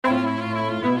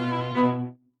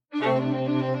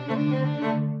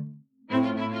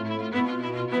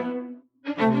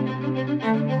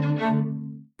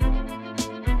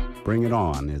It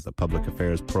On is a public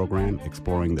affairs program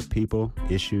exploring the people,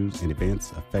 issues, and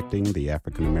events affecting the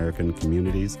African American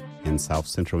communities in South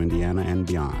Central Indiana and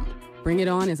beyond. Bring It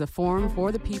On is a forum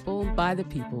for the people, by the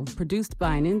people, produced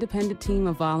by an independent team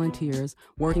of volunteers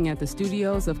working at the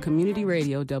studios of Community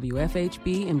Radio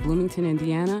WFHB in Bloomington,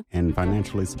 Indiana, and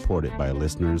financially supported by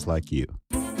listeners like you.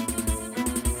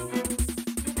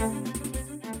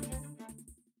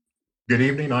 Good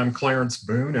evening, I'm Clarence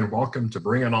Boone, and welcome to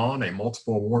Bring It On, a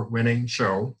multiple award-winning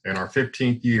show in our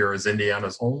 15th year as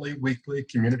Indiana's only weekly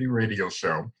community radio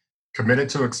show, committed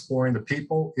to exploring the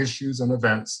people, issues, and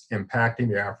events impacting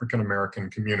the African American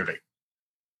community.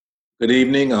 Good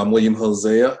evening, I'm William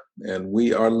Hosea, and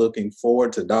we are looking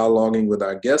forward to dialoguing with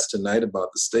our guest tonight about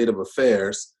the state of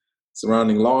affairs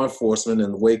surrounding law enforcement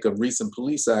in the wake of recent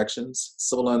police actions,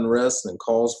 civil unrest, and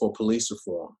calls for police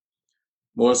reform.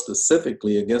 More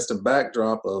specifically, against a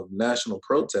backdrop of national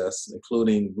protests,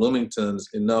 including Bloomington's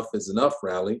Enough is Enough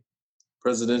rally,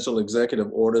 presidential executive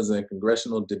orders and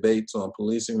congressional debates on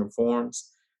policing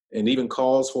reforms, and even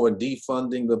calls for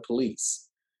defunding the police.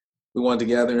 We want to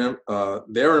gather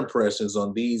their impressions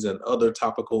on these and other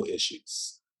topical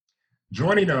issues.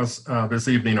 Joining us this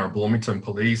evening are Bloomington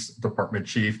Police Department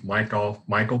Chief Michael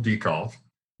Dieckhoff,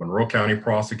 Monroe County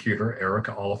Prosecutor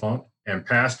Erica Oliphant, and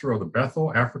pastor of the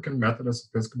Bethel African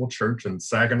Methodist Episcopal Church in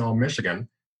Saginaw, Michigan,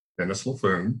 Dennis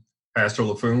LaFoon. Pastor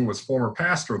LaFoon was former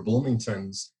pastor of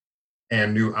Bloomington's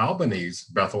and New Albany's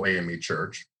Bethel AME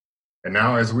Church. And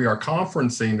now, as we are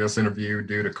conferencing this interview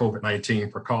due to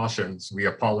COVID-19 precautions, we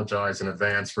apologize in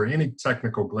advance for any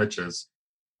technical glitches.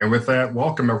 And with that,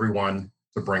 welcome everyone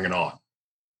to Bring It On.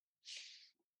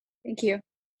 Thank you.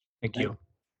 Thank you.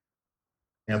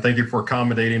 And thank you for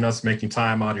accommodating us, making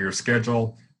time out of your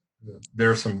schedule.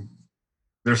 There's some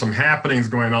happenings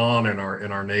going on in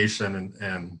our nation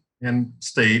and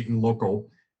state and local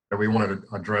that we wanted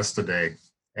to address today.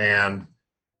 And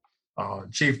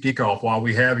Chief Dieckhoff, while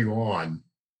we have you on,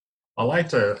 I'd like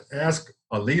to ask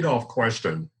a leadoff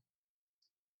question.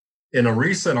 In a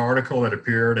recent article that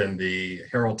appeared in the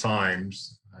Herald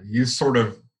Times, you sort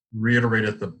of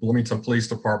reiterated the Bloomington Police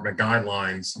Department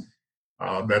guidelines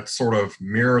that sort of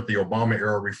mirrored the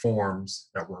Obama-era reforms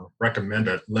that were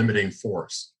recommended limiting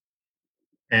force.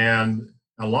 And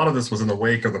a lot of this was in the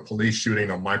wake of the police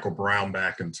shooting of Michael Brown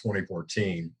back in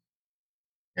 2014.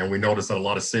 And we noticed that a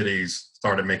lot of cities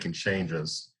started making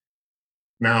changes.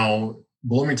 Now,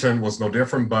 Bloomington was no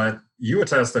different, but you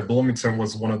attest that Bloomington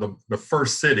was one of the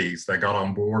first cities that got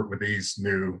on board with these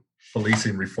new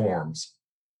policing reforms.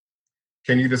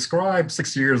 Can you describe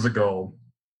 6 years ago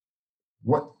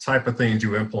what type of things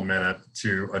you implemented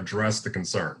to address the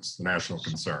concerns, the national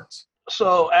concerns?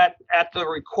 So at the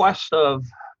request of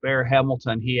Mayor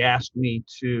Hamilton, he asked me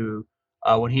to,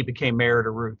 when he became mayor,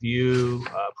 to review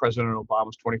President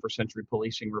Obama's 21st Century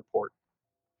Policing Report.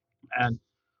 And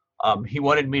he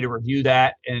wanted me to review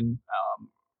that and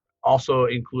also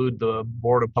include the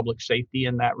Board of Public Safety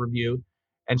in that review.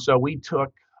 And so we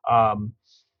took,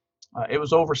 it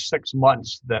was over 6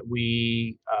 months that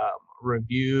we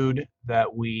reviewed,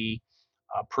 that we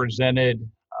presented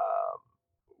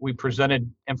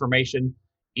information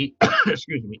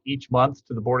each month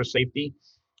to the Board of Safety.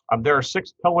 There are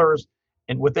 6 pillars,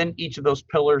 and within each of those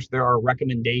pillars there are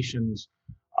recommendations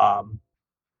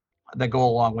that go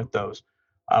along with those.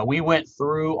 We went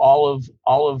through all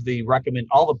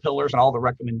the pillars and all the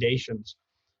recommendations,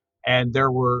 and there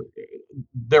were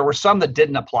some that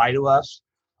didn't apply to us.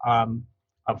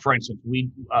 For instance,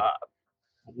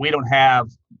 we don't have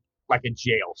like a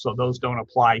jail, so those don't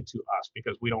apply to us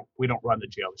because we don't run the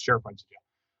jail. The sheriff runs the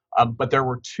jail. But there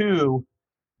were 2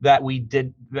 that we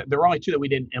did. There were only 2 that we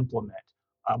didn't implement.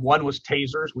 One was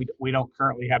tasers. We don't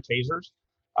currently have tasers,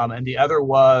 and the other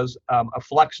was a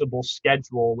flexible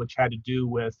schedule, which had to do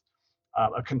with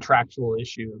a contractual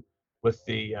issue with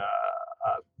the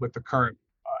current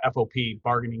FOP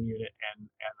bargaining unit and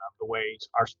the way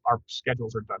our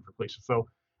schedules are done for police. So,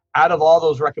 out of all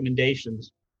those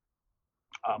recommendations,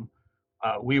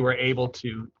 we were able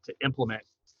to implement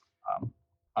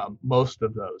most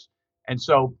of those. And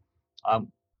so,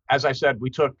 as I said, we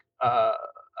took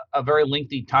a very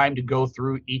lengthy time to go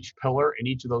through each pillar and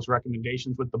each of those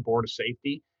recommendations with the Board of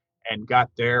Safety and got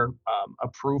their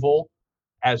approval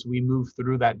as we move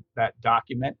through that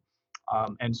document.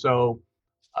 And so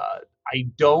I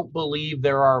don't believe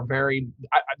there are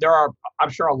I'm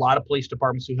sure a lot of police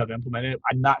departments who have implemented it.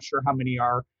 I'm not sure how many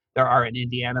there are in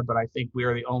Indiana, but I think we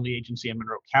are the only agency in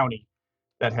Monroe County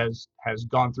that has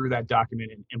gone through that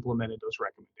document and implemented those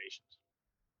recommendations.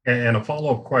 And a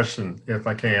follow-up question, if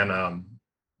I can.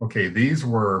 Okay, these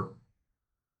were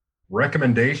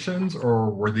recommendations, or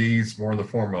were these more in the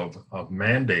form of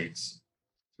mandates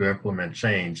to implement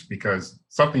change? Because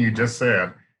something you just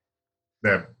said,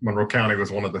 that Monroe County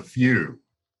was one of the few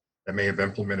that may have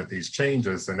implemented these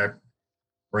changes, and that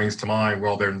brings to mind,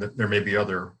 well, there may be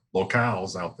other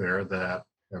locales out there that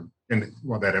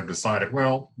have decided,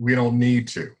 well, we don't need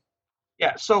to.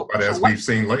 Yeah. But as we've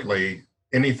seen lately,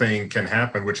 anything can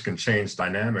happen, which can change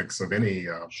dynamics of any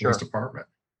police department.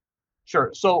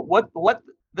 Sure. So what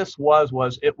this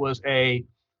was it was a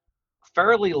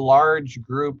fairly large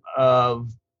group of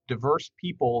diverse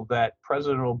people that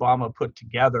President Obama put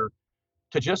together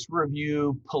to just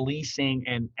review policing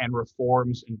and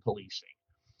reforms in policing.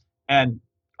 And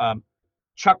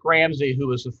Chuck Ramsey, who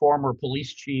was the former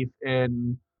police chief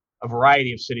in a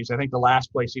variety of cities, I think the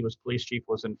last place he was police chief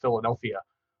was in Philadelphia,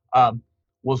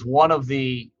 was one of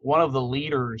the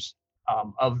leaders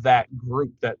of that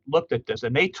group that looked at this.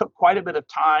 And they took quite a bit of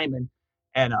time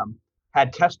and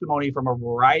had testimony from a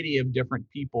variety of different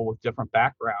people with different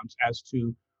backgrounds as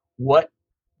to what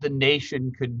the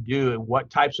nation could do and what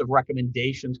types of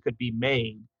recommendations could be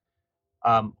made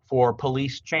for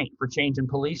change in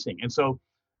policing. And so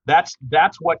that's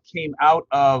what came out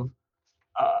of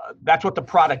that's what the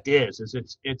product is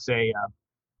it's a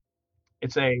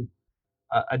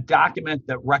document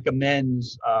that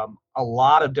recommends a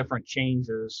lot of different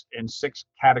changes in six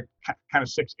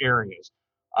areas.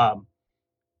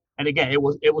 And again, it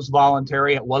was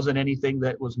voluntary. It wasn't anything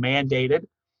that was mandated.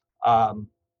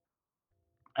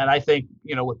 And I think,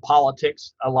 with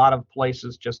politics, a lot of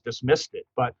places just dismissed it.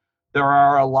 But there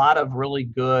are a lot of really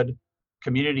good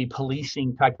community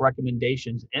policing type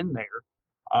recommendations in there.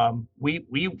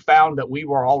 We found that we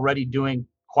were already doing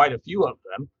quite a few of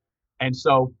them. And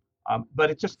so, but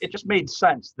it just made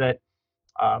sense that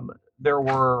there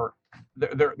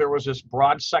was this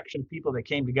broad section of people that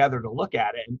came together to look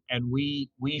at it, and we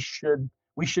should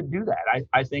do that.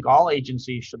 I think all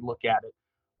agencies should look at it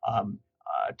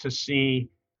to see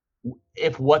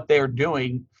if what they're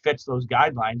doing fits those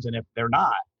guidelines, and if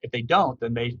they don't,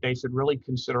 then they should really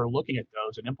consider looking at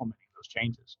those and implementing those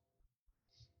changes.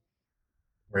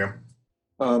 Yeah.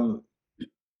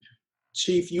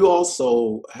 Chief, you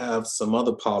also have some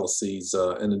other policies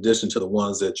in addition to the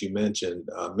ones that you mentioned,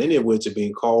 many of which are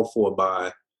being called for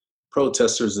by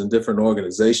protesters in different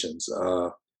organizations,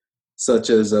 such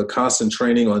as constant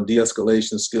training on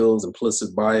de-escalation skills,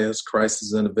 implicit bias,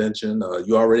 crisis intervention.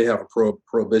 You already have a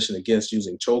prohibition against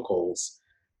using chokeholds.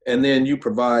 And then you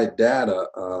provide data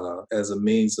as a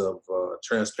means of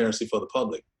transparency for the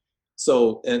public.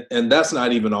 So, and that's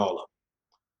not even all of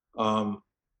them.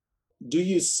 Do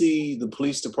you see the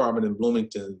police department in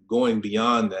Bloomington going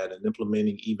beyond that and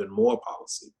implementing even more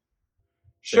policy?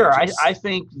 Sure. I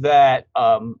think that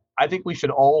I think we should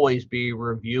always be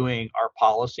reviewing our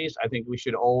policies. I think we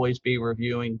should always be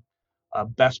reviewing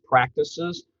best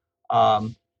practices.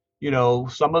 Some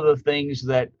of the things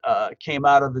that came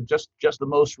out of just the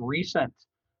most recent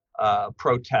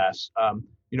protests.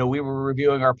 We were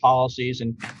reviewing our policies,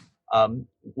 and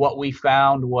what we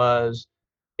found was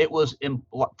it was,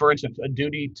 for instance, a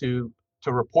duty to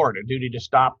report, a duty to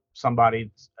stop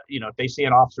somebody. If they see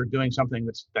an officer doing something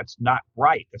that's not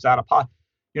right, that's out of pocket.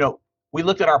 We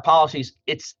looked at our policies.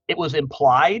 It was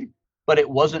implied, but it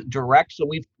wasn't direct. So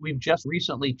we've just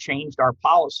recently changed our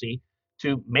policy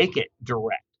to make it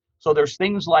direct. So there's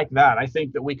things like that. I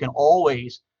think that we can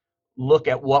always look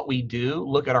at what we do,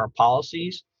 look at our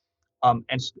policies, and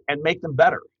make them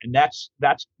better. And that's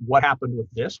what happened with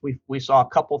this. We saw a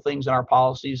couple things in our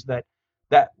policies that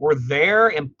were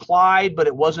there implied, but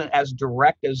it wasn't as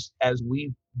direct as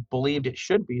we believed it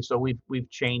should be. So we've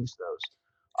changed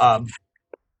those.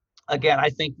 Again, I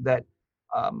think that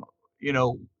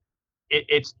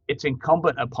it's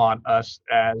incumbent upon us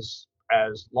as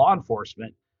law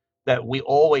enforcement that we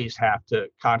always have to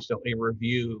constantly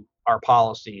review our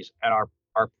policies and our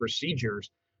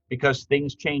procedures, because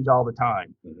things change all the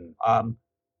time.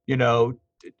 Mm-hmm.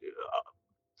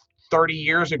 30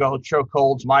 years ago,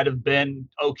 chokeholds might have been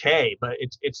okay, but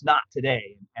it's not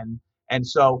today. And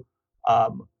so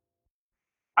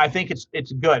I think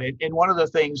it's good. And one of the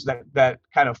things that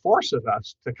kind of forces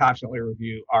us to constantly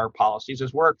review our policies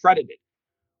is we're accredited.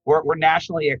 We're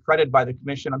nationally accredited by the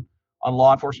Commission on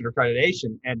Law Enforcement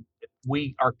Accreditation, and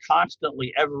we are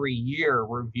constantly every year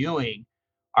reviewing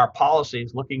our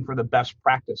policies, looking for the best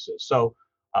practices. So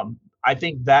I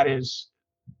think that is,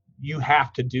 you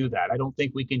have to do that. I don't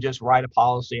think we can just write a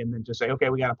policy and then just say, okay,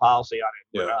 we got a policy on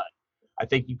it, we're done. I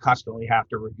think you constantly have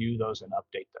to review those and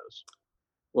update those.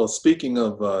 Well, speaking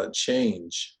of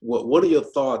change, what are your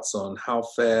thoughts on how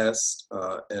fast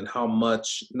and how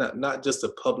much, not just a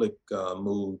public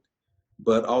mood,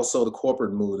 but also the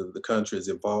corporate mood of the country is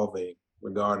evolving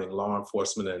regarding law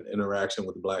enforcement and interaction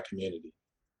with the Black community?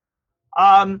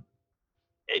 Um,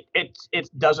 it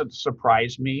doesn't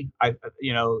surprise me.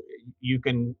 You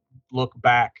can look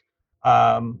back.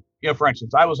 For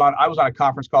instance, I was on a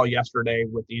conference call yesterday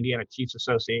with the Indiana Chiefs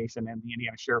Association and the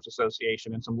Indiana Sheriff's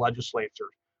Association and some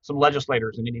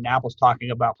legislators in Indianapolis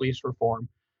talking about police reform.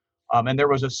 And there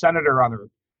was a senator on there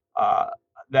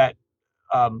that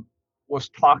was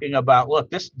talking about, look,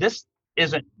 this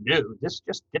isn't new. This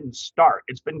just didn't start.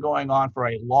 It's been going on for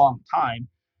a long time,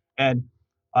 and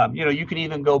you can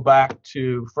even go back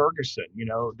to Ferguson.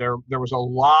 There was a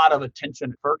lot of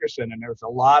attention at Ferguson, and there was a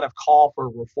lot of call for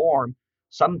reform.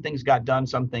 Some things got done,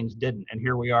 some things didn't, and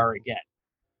here we are again.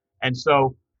 And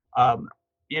so,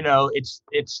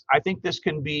 it's. I think this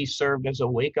can be served as a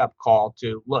wake-up call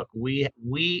to look. We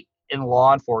in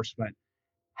law enforcement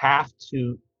have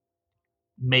to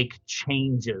make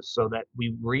changes so that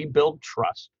we rebuild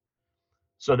trust,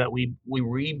 so that we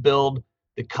rebuild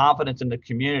the confidence in the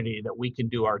community that we can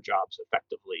do our jobs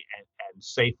effectively and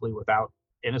safely without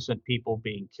innocent people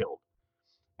being killed.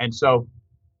 And so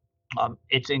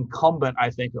it's incumbent, I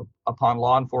think, upon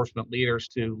law enforcement leaders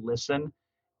to listen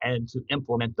and to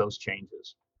implement those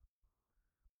changes.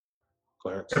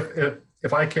 Clarence?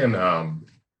 If I can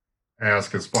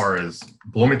ask, as far as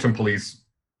Bloomington Police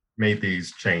made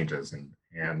these changes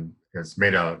and has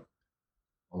made an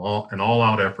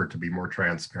all-out effort to be more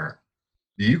transparent,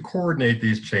 do you coordinate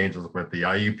these changes with the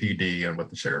IUPD and with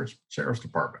the Sheriff's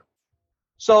Department?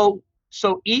 So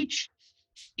each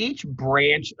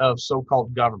branch of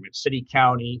so-called government, city,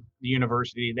 county, the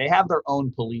university, they have their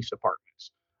own police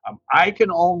departments. I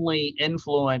can only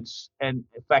influence and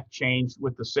affect change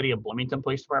with the City of Bloomington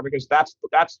Police Department because that's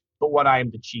the one I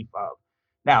am the chief of.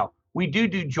 Now, we do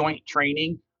joint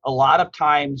training a lot of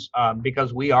times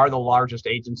because we are the largest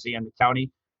agency in the county.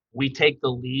 We take the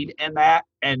lead in that,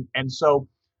 and so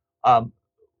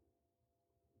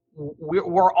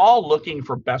we're all looking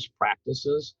for best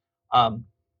practices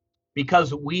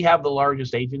because we have the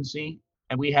largest agency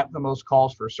and we have the most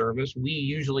calls for service. We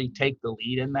usually take the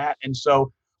lead in that, and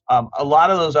so a lot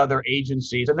of those other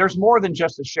agencies, and there's more than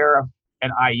just the sheriff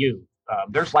and IU.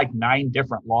 There's like 9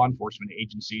 different law enforcement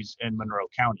agencies in Monroe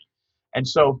County, and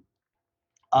so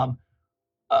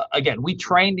again, we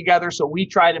train together, so we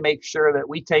try to make sure that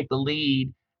we take the lead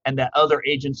and that other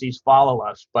agencies follow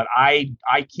us. But I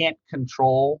can't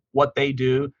control what they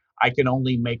do. I can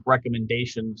only make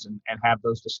recommendations and have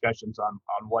those discussions on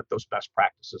what those best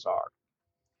practices are.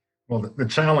 Well, the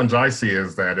challenge I see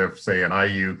is that if, say, an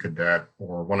IU cadet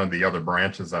or one of the other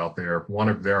branches out there, if one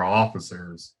of their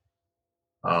officers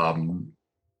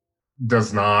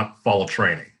does not follow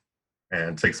training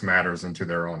and takes matters into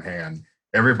their own hand,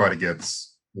 everybody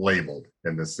gets labeled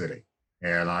in this city.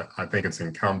 And I think it's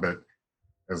incumbent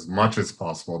as much as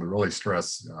possible to really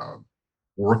stress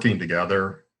working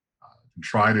together to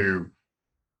try to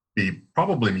be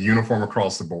probably uniform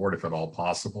across the board if at all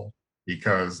possible,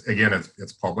 because again,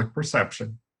 it's public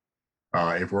perception.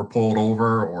 If we're pulled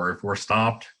over or if we're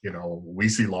stopped, we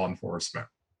see law enforcement,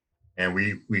 and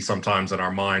we sometimes in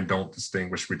our mind don't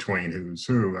distinguish between who's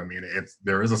who. I mean,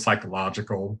 there is a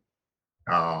psychological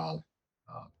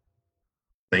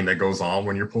thing that goes on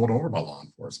when you're pulled over by law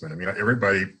enforcement. I mean,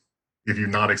 everybody, if you've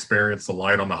not experienced the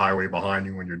light on the highway behind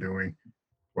you when you're doing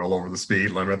well over the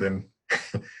speed limit, then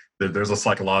there's a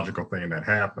psychological thing that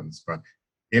happens. But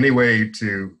any way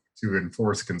to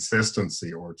enforce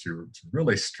consistency or to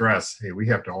really stress, hey, we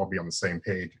have to all be on the same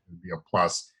page, would be a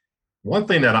plus. One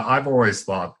thing that I've always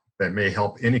thought that may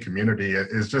help any community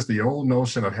is just the old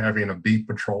notion of having a beat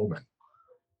patrolman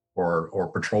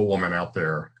or patrolwoman out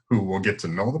there who will get to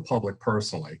know the public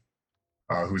personally,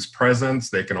 whose presence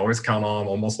they can always count on,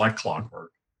 almost like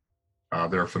clockwork.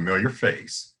 They're a familiar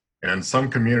face. And in some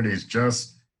communities,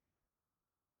 just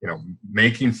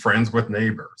making friends with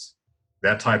neighbors,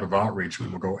 that type of outreach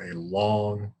will go a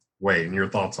long way. And your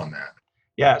thoughts on that?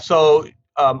 Yeah, so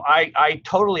I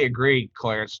totally agree,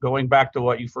 Clarence. Going back to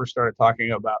what you first started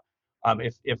talking about,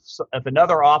 if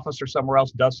another officer somewhere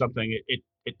else does something,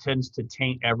 it tends to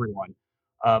taint everyone.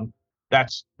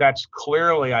 That's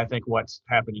clearly, I think, what's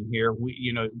happening here.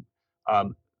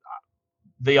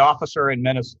 The officer in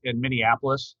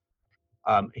Minneapolis,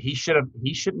 he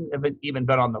shouldn't have even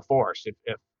been on the force.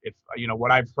 If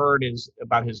what I've heard is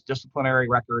about his disciplinary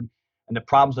record and the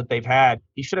problems that they've had,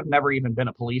 he should have never even been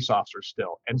a police officer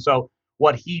still. And so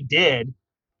what he did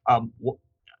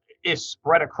is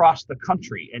spread across the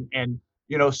country, and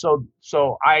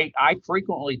so I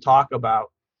frequently talk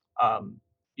about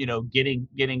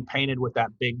getting painted with that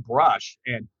big brush,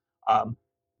 and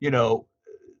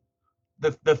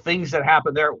the things that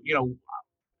happen there,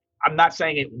 I'm not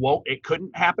saying it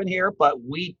couldn't happen here, but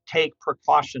we take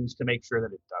precautions to make sure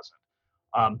that it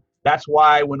doesn't. That's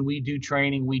why when we do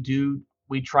training,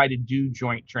 we try to do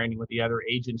joint training with the other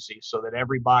agencies so that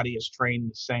everybody is trained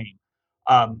the same.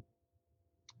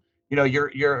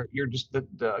 You're just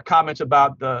the comments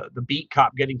about the beat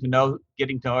cop getting to know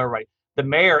everybody. The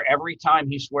mayor, every time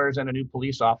he swears in a new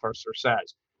police officer,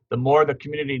 says, the more the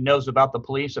community knows about the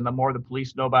police and the more the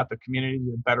police know about the community,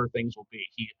 the better things will be.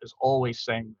 He is always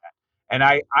saying that. And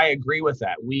I agree with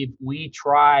that. We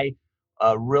try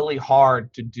really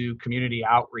hard to do community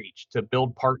outreach, to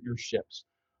build partnerships.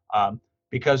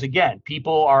 Because again,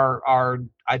 people are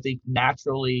I think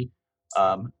naturally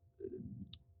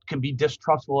can be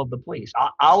distrustful of the police.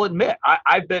 I'll admit,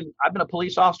 I've been a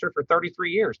police officer for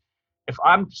 33 years. If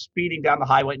I'm speeding down the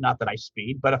highway, not that I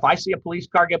speed, but if I see a police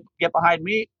car get behind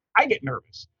me, I get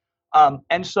nervous.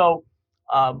 And so,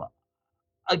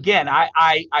 again,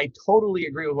 I totally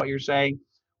agree with what you're saying.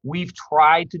 We've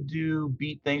tried to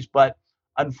beat things, but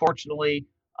unfortunately,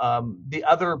 the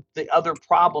other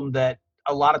problem that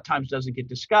a lot of times doesn't get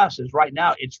discussed is right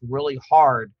now it's really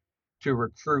hard to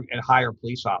recruit and hire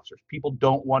police officers. People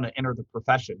don't want to enter the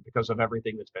profession because of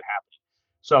everything that's been happening.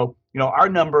 So, our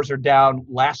numbers are down.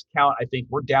 Last count, I think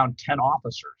we're down 10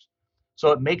 officers.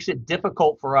 So it makes it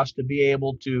difficult for us to be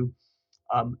able to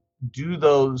do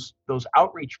those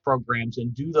outreach programs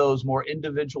and do those more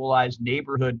individualized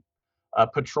neighborhood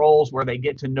patrols where they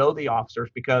get to know the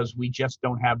officers because we just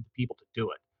don't have the people to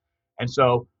do it. And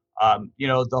so,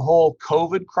 the whole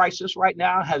COVID crisis right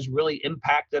now has really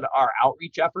impacted our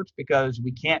outreach efforts because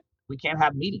we can't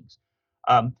have meetings.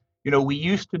 We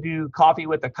used to do coffee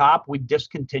with a cop. We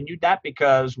discontinued that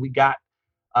because we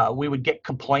would get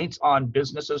complaints on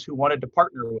businesses who wanted to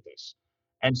partner with us.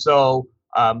 And so,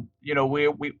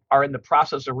 we are in the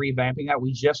process of revamping that.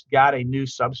 We just got a new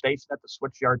substation at the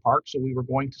Switchyard Park, so we were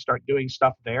going to start doing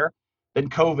stuff there. Then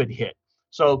COVID hit.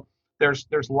 So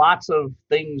there's lots of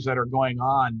things that are going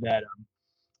on that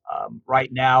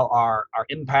right now are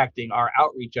impacting our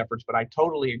outreach efforts. But I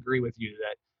totally agree with you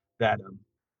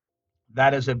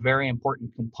that is a very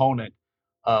important component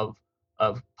of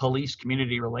police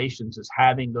community relations, is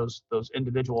having those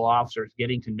individual officers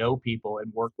getting to know people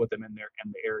and work with them in the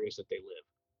areas that they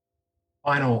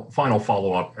live. Final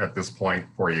follow-up at this point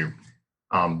for you.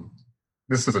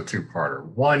 This is a two-parter.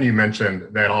 One, you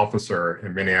mentioned that officer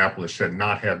in Minneapolis should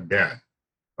not have been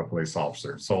a police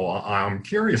officer. So I'm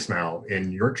curious now,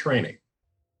 in your training,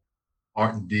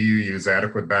 do you use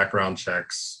adequate background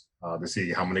checks to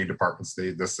see how many departments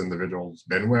this individual's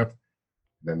been with?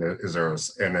 Then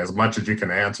and as much as you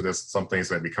can answer this, some things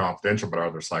may be confidential, but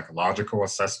are there psychological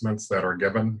assessments that are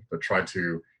given to try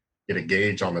to get a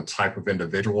gauge on the type of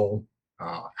individual,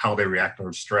 how they react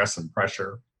under stress and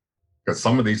pressure? Because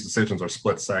some of these decisions are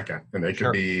split second, and they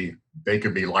could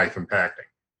be life impacting.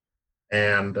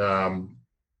 And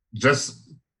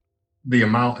just the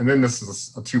amount, and then this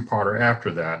is a two-parter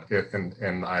after that,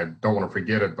 and I don't want to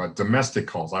forget it, but domestic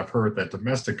calls. I've heard that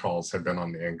domestic calls have been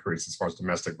on the increase as far as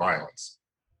domestic violence.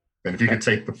 And if you could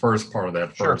take the first part of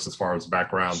that first, as far as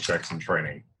background checks and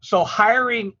training. So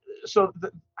hiring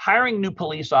new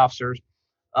police officers,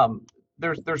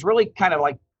 there's really kind of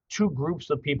like two groups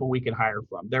of people we can hire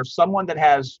from. There's someone that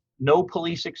has no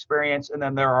police experience, and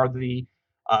then there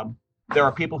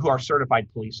are people who are certified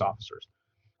police officers.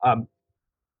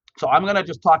 So I'm going to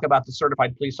just talk about the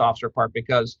certified police officer part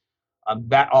because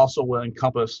that also will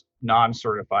encompass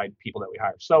non-certified people that we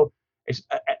hire. So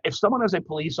if someone is a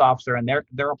police officer and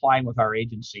they're applying with our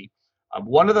agency,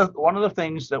 one of the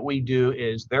things that we do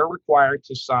is they're required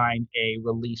to sign a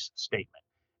release statement.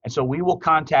 And so we will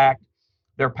contact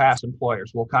their past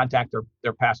employers. We'll contact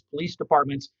their past police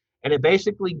departments, and it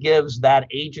basically gives that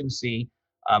agency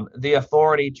the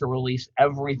authority to release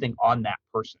everything on that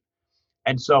person.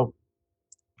 And so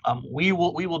we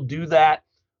will do that.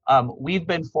 We've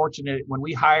been fortunate when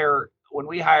we hire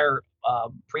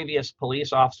previous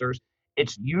police officers.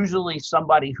 It's usually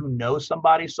somebody who knows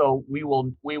somebody, so we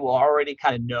will already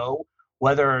kind of know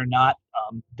whether or not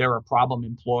they're a problem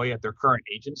employee at their current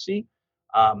agency.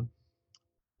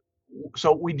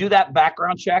 So we do that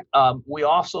background check. We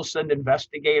also send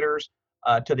investigators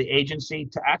to the agency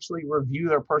to actually review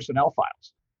their personnel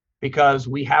files, because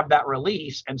we have that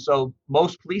release. And so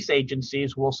most police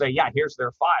agencies will say, yeah, here's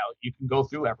their file. You can go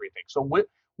through everything. So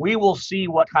we will see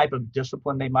what type of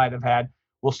discipline they might have had.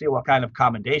 We'll see what kind of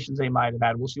commendations they might have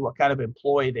had. We'll see what kind of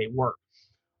employee they were.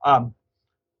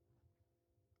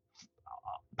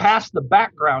 Past the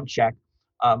background check,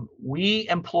 we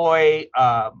employ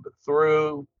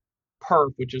through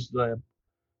PERF, which is the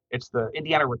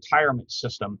Indiana retirement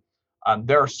system.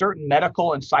 There are certain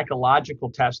medical and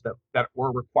psychological tests that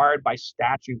were required by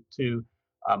statute to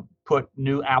put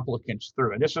new applicants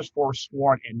through. And this is for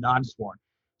sworn and non-sworn.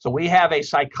 So we have a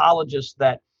psychologist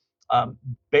that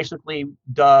basically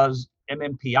does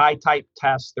MMPI type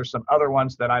tests. There's some other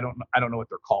ones that I don't know what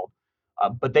they're called,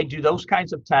 but they do those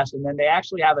kinds of tests, and then they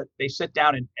actually they sit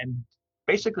down and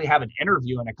basically have an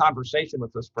interview and a conversation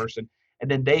with this person, and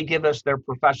then they give us their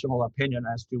professional opinion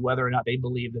as to whether or not they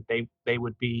believe that they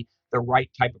would be the right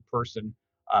type of person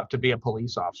to be a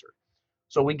police officer.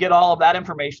 So we get all of that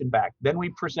information back. Then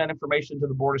we present information to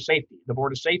the Board of Safety. The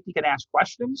Board of Safety can ask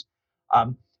questions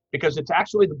because it's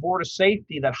actually the Board of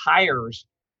Safety that hires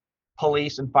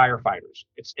police and firefighters.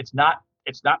 It's not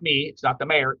me, it's not the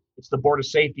mayor, it's the Board of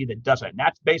Safety that does it. And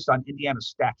that's based on Indiana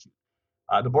statute.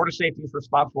 The Board of Safety is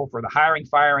responsible for the hiring,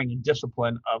 firing, and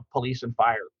discipline of police and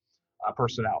fire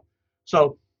personnel.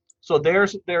 So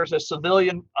there's a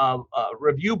civilian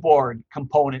review board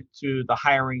component to the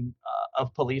hiring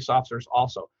of police officers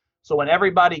also. So when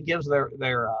everybody gives their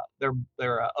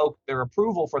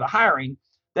approval for the hiring,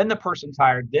 then the person's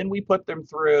hired. Then we put them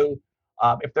through,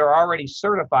 if they're already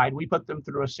certified, we put them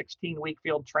through a 16-week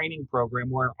field training program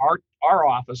where our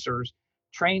officers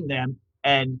train them,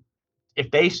 and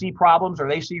if they see problems or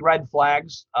they see red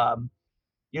flags,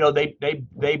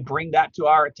 they bring that to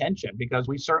our attention, because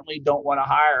we certainly don't want to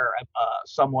hire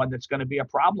someone that's going to be a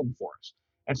problem for us.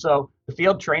 And so the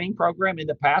field training program in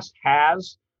the past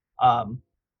has,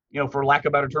 for lack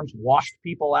of better terms, washed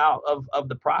people out of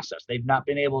the process. They've not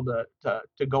been able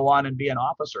to go on and be an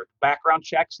officer. Background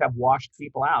checks have washed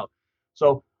people out.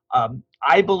 So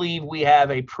I believe we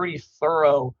have a pretty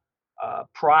thorough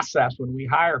process when we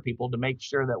hire people to make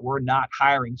sure that we're not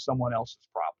hiring someone else's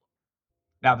problem.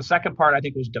 Now, the second part, I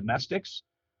think, was domestics.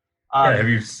 Have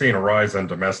you seen a rise in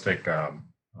domestic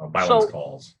violence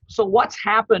calls? So what's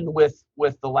happened with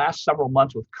the last several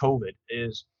months with COVID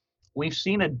is we've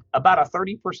seen about a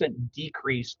 30%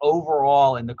 decrease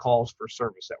overall in the calls for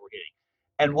service that we're getting.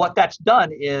 And what that's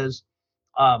done is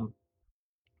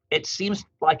it seems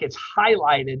like it's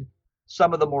highlighted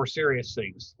some of the more serious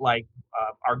things, like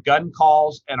our gun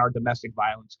calls and our domestic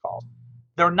violence calls.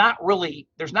 There's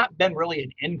not been really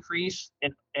an increase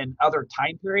in other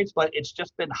time periods, but it's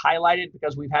just been highlighted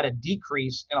because we've had a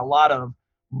decrease in a lot of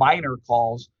minor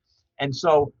calls. And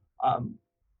so,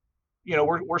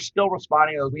 we're still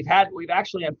responding to those. We've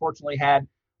actually unfortunately had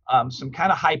some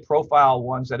kind of high profile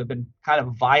ones that have been kind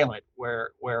of violent,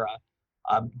 where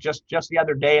just the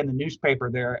other day in the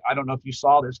newspaper there, I don't know if you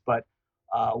saw this, but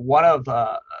one of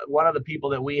the people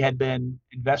that we had been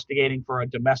investigating for a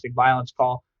domestic violence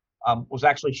call was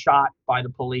actually shot by the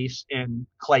police in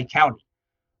Clay County.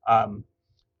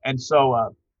 And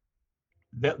so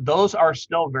those are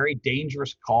still very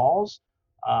dangerous calls.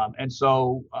 And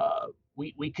so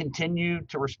we continue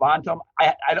to respond to them.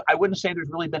 I wouldn't say there's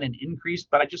really been an increase,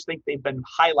 but I just think they've been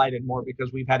highlighted more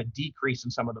because we've had a decrease in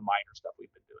some of the minor stuff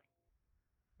we've been doing.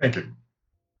 Thank you.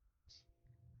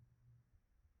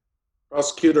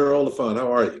 Prosecutor Oliphant,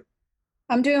 how are you?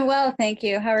 I'm doing well, thank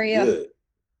you. How are you? Good.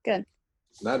 Good.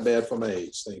 Not bad for my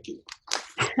age, thank you.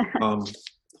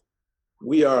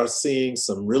 We are seeing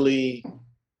some really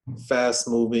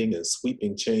fast-moving and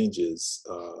sweeping changes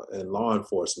in law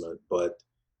enforcement, but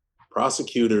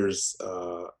prosecutors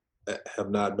have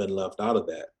not been left out of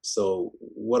that. So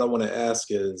what I want to ask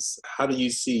is, how do you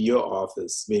see your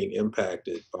office being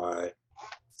impacted by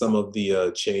some of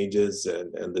the changes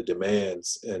and the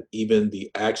demands and even the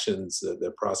actions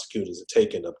that prosecutors have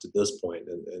taken up to this point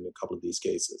in a couple of these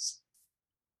cases?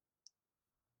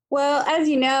 Well, as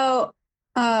you know,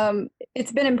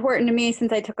 it's been important to me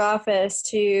since I took office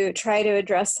to try to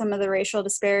address some of the racial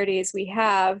disparities we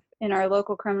have in our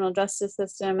local criminal justice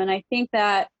system. And I think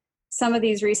that some of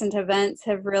these recent events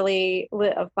have really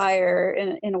lit a fire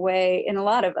in a way in a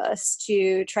lot of us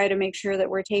to try to make sure that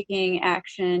we're taking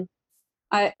action.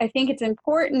 I think it's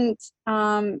important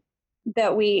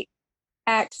that we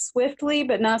act swiftly,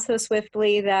 but not so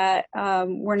swiftly that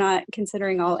we're not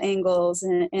considering all angles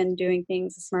and doing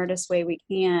things the smartest way we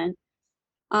can.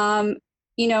 I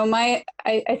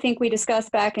think we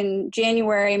discussed back in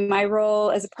January, my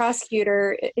role as a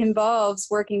prosecutor involves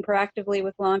working proactively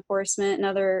with law enforcement and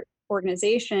other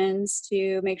organizations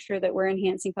to make sure that we're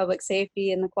enhancing public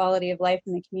safety and the quality of life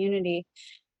in the community.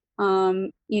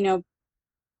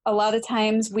 A lot of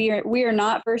times we are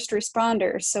not first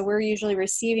responders, so we're usually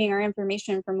receiving our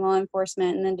information from law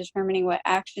enforcement and then determining what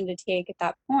action to take at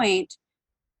that point.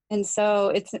 And so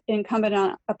it's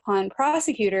incumbent upon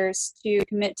prosecutors to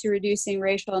commit to reducing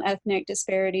racial and ethnic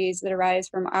disparities that arise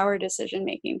from our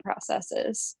decision-making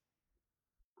processes.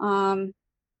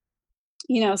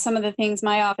 some of the things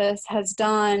my office has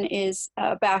done is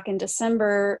back in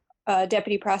December,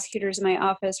 deputy prosecutors in my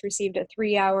office received a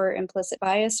 3-hour implicit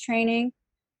bias training.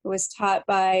 It was taught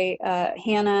by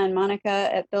Hannah and Monica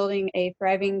at Building a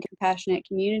Thriving Compassionate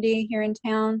Community here in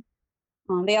town.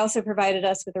 They also provided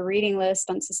us with a reading list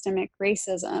on systemic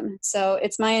racism. So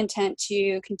it's my intent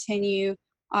to continue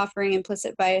offering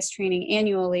implicit bias training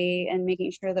annually and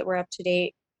making sure that we're up to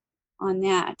date on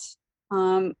that.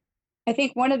 I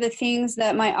think one of the things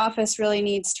that my office really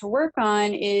needs to work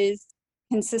on is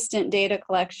consistent data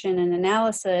collection and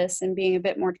analysis and being a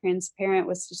bit more transparent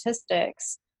with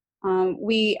statistics.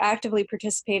 We actively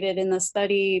participated in the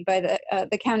study by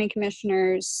the county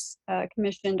commissioners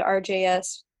commissioned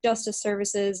RJS Justice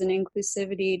Services and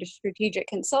Inclusivity to Strategic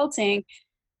Consulting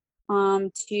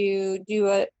to do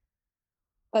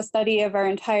a study of our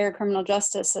entire criminal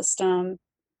justice system,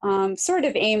 sort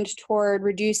of aimed toward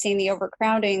reducing the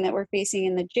overcrowding that we're facing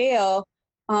in the jail.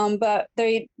 But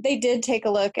they did take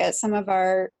a look at some of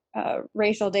our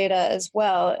racial data as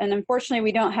well. And unfortunately,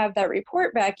 we don't have that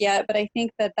report back yet, but I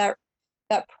think that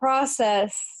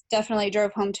process definitely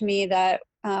drove home to me that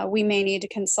we may need to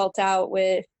consult out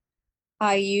with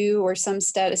IU or some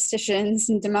statisticians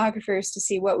and demographers to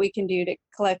see what we can do to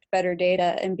collect better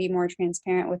data and be more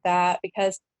transparent with that,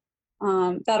 because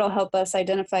that'll help us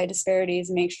identify disparities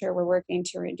and make sure we're working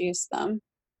to reduce them.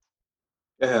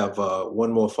 I have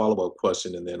one more follow-up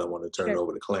question, and then I want to turn it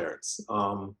over to Clarence.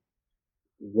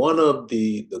 One of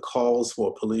the calls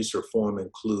for police reform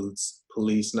includes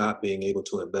police not being able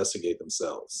to investigate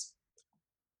themselves.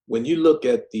 When you look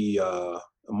at the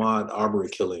Ahmaud Arbery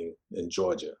killing in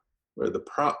Georgia, where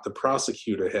the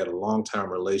prosecutor had a long-time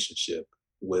relationship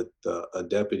with a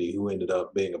deputy who ended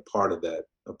up being a part of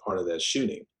that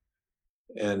shooting,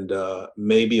 and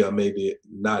maybe or maybe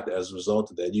not as a result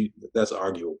of that, that's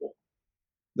arguable.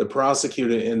 The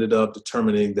prosecutor ended up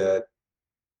determining that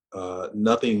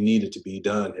nothing needed to be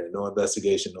done here, no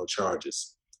investigation, no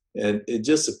charges. And it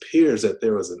just appears that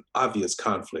there was an obvious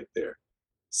conflict there.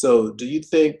 So do you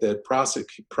think that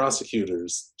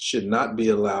prosecutors should not be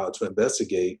allowed to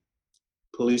investigate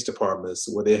police departments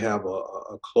where they have a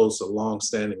close, a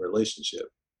long-standing relationship?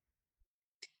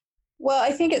 Well,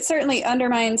 I think it certainly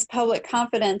undermines public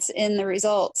confidence in the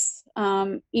results.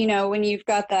 When you've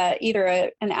got that either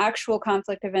an actual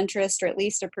conflict of interest or at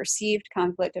least a perceived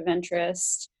conflict of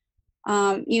interest.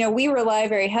 We rely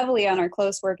very heavily on our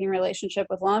close working relationship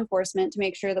with law enforcement to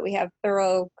make sure that we have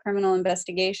thorough criminal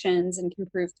investigations and can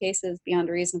prove cases beyond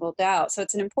a reasonable doubt. So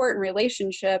it's an important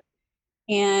relationship.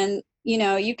 And,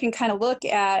 you can kind of look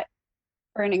at,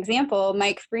 for an example,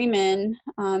 Mike Freeman,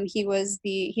 he's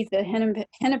the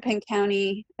Hennepin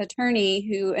County attorney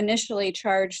who initially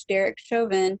charged Derek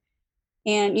Chauvin.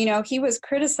 And, he was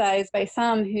criticized by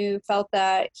some who felt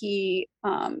that he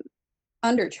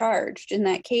undercharged in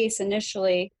that case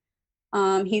initially.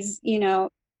 I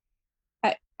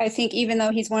think even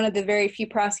though he's one of the very few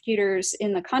prosecutors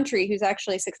in the country who's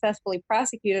actually successfully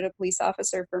prosecuted a police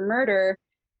officer for murder,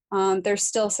 there's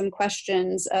still some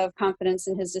questions of confidence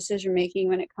in his decision-making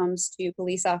when it comes to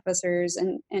police officers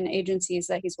and agencies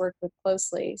that he's worked with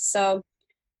closely. So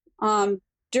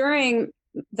during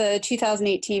the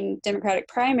 2018 Democratic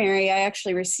primary, I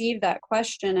actually received that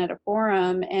question at a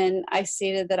forum, and I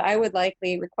stated that I would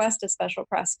likely request a special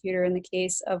prosecutor in the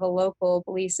case of a local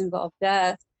police-involved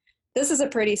death. This is a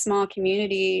pretty small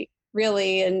community,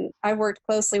 really, and I've worked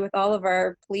closely with all of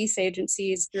our police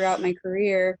agencies throughout my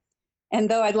career. And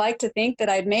though I'd like to think that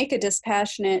I'd make a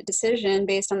dispassionate decision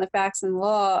based on the facts and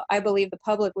law, I believe the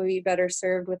public would be better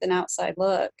served with an outside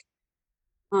look.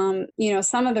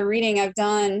 Some of the reading I've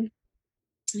done,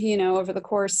 over the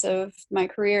course of my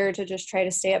career to just try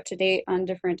to stay up to date on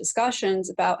different discussions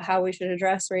about how we should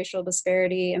address racial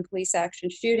disparity in police action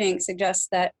shootings suggests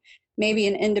that maybe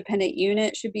an independent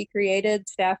unit should be created,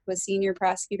 staffed with senior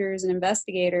prosecutors and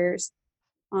investigators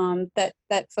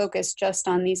that focus just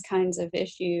on these kinds of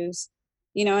issues.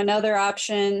 Another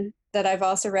option that I've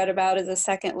also read about is a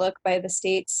second look by the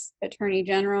state's attorney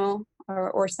general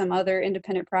or some other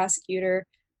independent prosecutor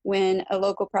when a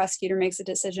local prosecutor makes a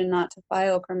decision not to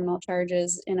file criminal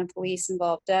charges in a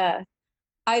police-involved death.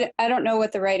 I don't know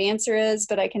what the right answer is,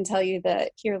 but I can tell you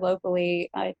that here locally,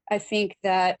 I think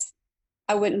that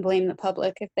I wouldn't blame the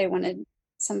public if they wanted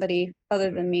somebody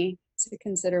other than me to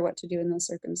consider what to do in those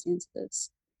circumstances.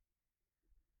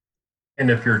 And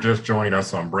if you're just joining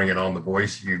us on Bring It On, the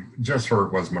voice you just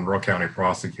heard was Monroe County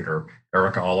Prosecutor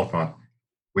Erica Oliphant.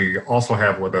 We also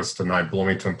have with us tonight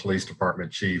Bloomington Police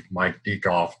Department Chief Mike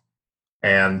Dieckhoff,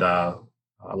 and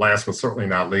last but certainly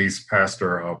not least,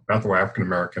 pastor of Bethel African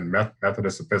American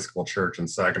Methodist Episcopal Church in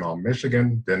Saginaw,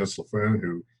 Michigan, Dennis LaFoon,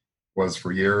 who was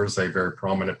for years a very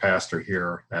prominent pastor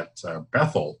here at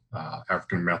Bethel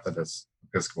African Methodist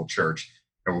Episcopal Church,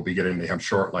 and we'll be getting to him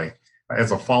shortly.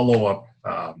 As a follow-up,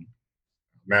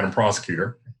 Madam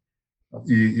Prosecutor,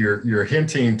 you're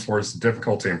hinting towards the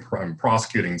difficulty in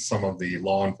prosecuting some of the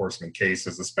law enforcement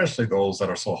cases, especially those that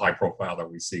are so high profile that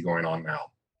we see going on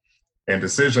now. And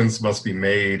decisions must be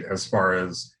made as far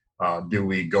as do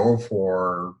we go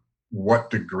for what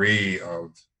degree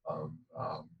of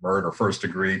murder, first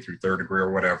degree through third degree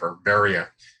or whatever, variant.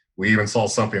 We even saw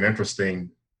something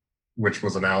interesting, which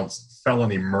was announced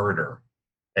felony murder.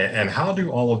 And how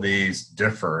do all of these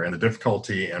differ and the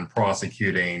difficulty in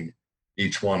prosecuting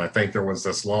each one? I think there was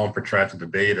this long protracted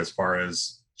debate as far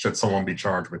as should someone be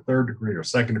charged with third degree or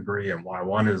second degree and why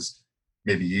one is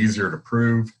maybe easier to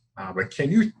prove. But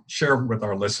can you share with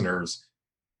our listeners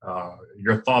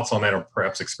your thoughts on that or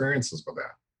perhaps experiences with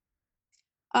that?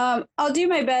 I'll do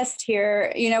my best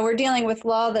here. We're dealing with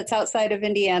law that's outside of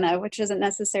Indiana, which isn't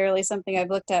necessarily something I've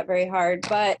looked at very hard.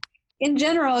 But in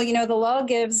general, the law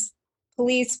gives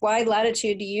police wide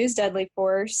latitude to use deadly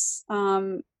force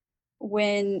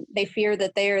when they fear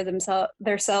that they or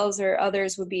themselves or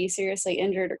others would be seriously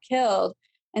injured or killed.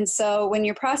 And so when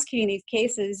you're prosecuting these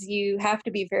cases, you have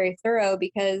to be very thorough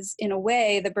because in a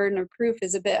way, the burden of proof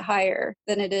is a bit higher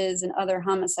than it is in other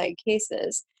homicide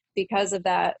cases because of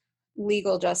that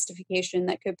legal justification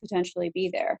that could potentially be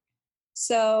there.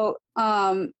 So,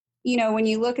 when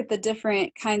you look at the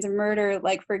different kinds of murder,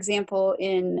 like for example,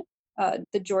 in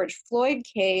the George Floyd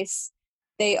case,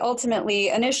 they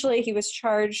initially he was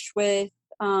charged with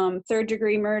third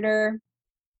degree murder,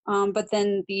 but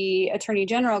then the Attorney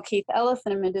General, Keith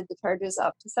Ellison, amended the charges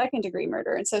up to second degree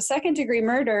murder. And so second degree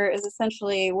murder is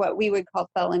essentially what we would call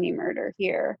felony murder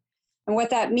here. And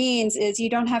what that means is you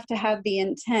don't have to have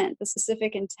the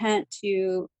specific intent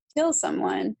to kill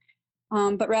someone,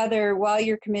 but rather while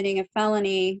you're committing a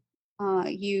felony,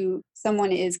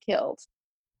 someone is killed.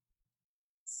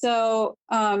 So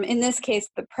in this case,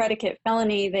 the predicate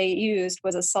felony they used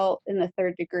was assault in the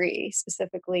third degree,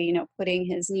 specifically, putting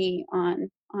his knee on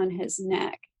his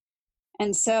neck.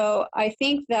 And so I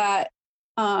think that,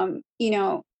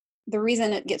 the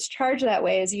reason it gets charged that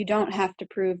way is you don't have to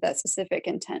prove that specific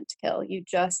intent to kill. You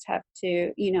just have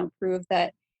to, prove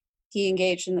that he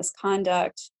engaged in this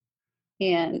conduct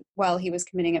and while he was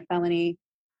committing a felony,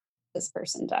 this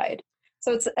person died.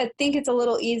 So I think it's a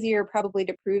little easier probably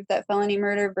to prove that felony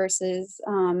murder versus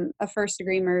a first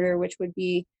degree murder, which would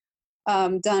be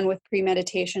done with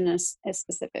premeditation and a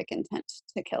specific intent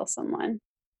to kill someone.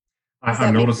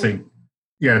 I'm noticing,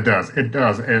 yeah, it does. It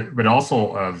does. But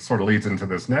also sort of leads into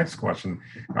this next question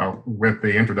with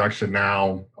the introduction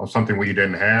now of something we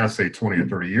didn't have, say, 20 or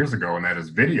 30 years ago, and that is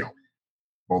video.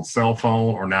 Both cell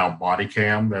phone or now body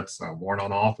cam that's worn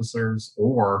on officers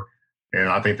and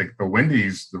I think the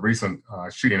Wendy's, the recent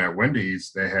shooting at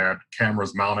Wendy's, they had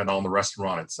cameras mounted on the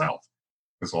restaurant itself.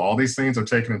 And so all these things are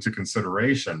taken into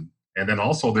consideration. And then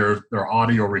also there are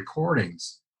audio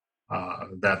recordings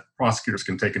that prosecutors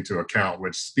can take into account,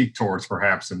 which speak towards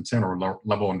perhaps intent or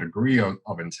level and degree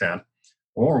of intent,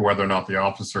 or whether or not the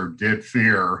officer did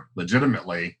fear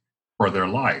legitimately for their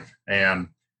life. And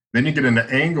then you get into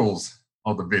angles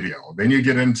of the video. Then you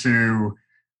get into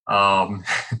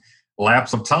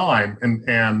lapse of time.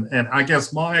 And I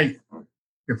guess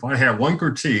if I have one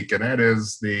critique, and that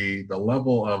is the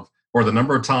level of, or the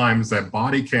number of times that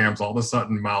body cams all of a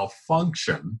sudden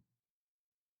malfunction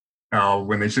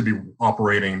when they should be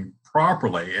operating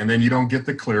properly, and then you don't get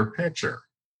the clear picture.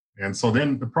 And so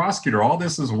then the prosecutor, all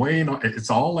this is weighing on, it's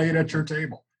all laid at your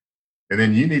table. And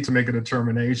then you need to make a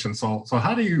determination. So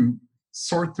how do you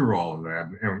sort through all of that?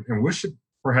 And what should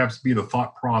perhaps be the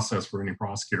thought process for any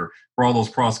prosecutor, for all those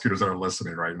prosecutors that are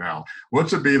listening right now? What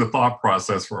should be the thought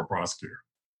process for a prosecutor?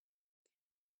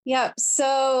 Yeah.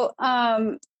 So,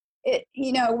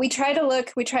 we try to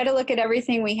look at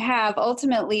everything we have.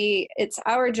 Ultimately, it's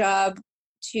our job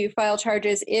to file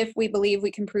charges if we believe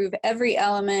we can prove every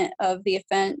element of the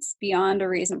offense beyond a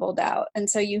reasonable doubt. And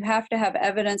so you have to have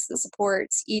evidence that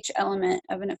supports each element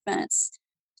of an offense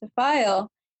to file.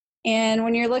 And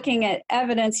when you're looking at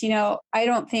evidence, I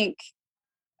don't think,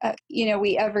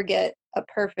 we ever get a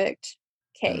perfect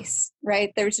case,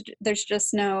 right? There's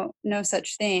just no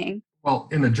such thing. Well,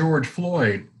 in the George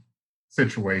Floyd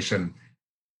situation,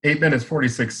 8 minutes,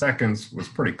 46 seconds was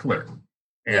pretty clear.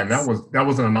 And yes. that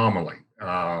was an anomaly.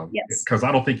 Yes. Because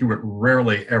I don't think you would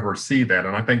rarely ever see that.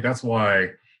 And I think that's why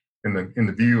in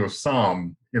the view of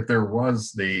some, if there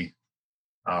was the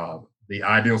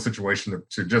ideal situation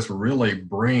to just really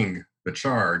bring the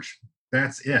charge,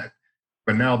 that's it.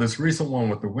 But now this recent one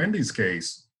with the Wendy's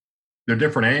case, there are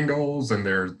different angles and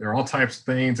there are all types of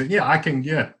things. And yeah, I can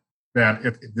get that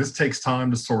this takes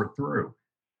time to sort through.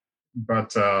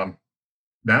 But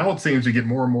now it seems you get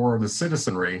more and more of the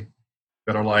citizenry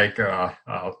that are like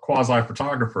quasi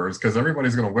photographers, because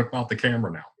everybody's going to whip out the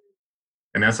camera now.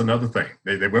 And that's another thing.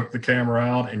 They whip the camera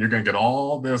out and you're going to get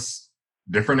all this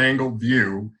different angle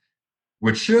view,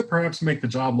 which should perhaps make the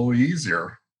job a little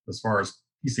easier as far as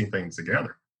piecing things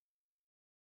together.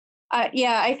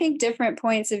 Yeah, I think different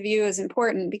points of view is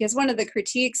important, because one of the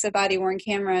critiques of body-worn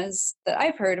cameras that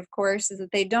I've heard, of course, is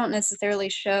that they don't necessarily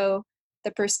show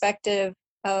the perspective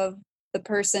of the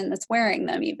person that's wearing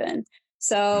them even.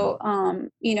 So,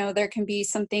 there can be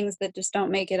some things that just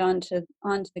don't make it onto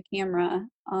the camera,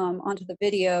 onto the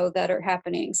video that are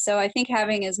happening. So I think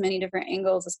having as many different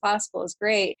angles as possible is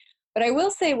great. But I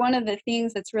will say one of the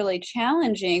things that's really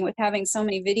challenging with having so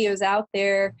many videos out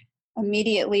there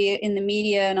immediately in the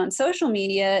media and on social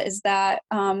media is that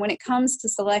when it comes to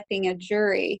selecting a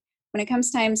jury, when it comes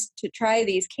time to try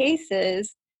these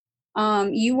cases,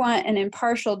 you want an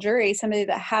impartial jury, somebody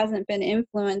that hasn't been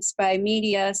influenced by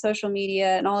media, social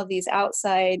media, and all of these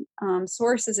outside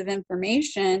sources of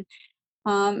information.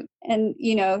 So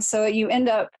you end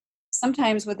up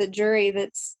sometimes with a jury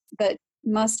that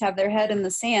must have their head in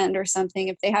the sand or something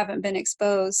if they haven't been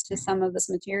exposed to some of this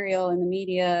material in the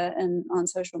media and on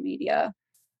social media.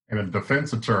 And a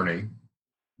defense attorney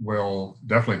will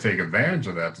definitely take advantage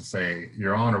of that to say,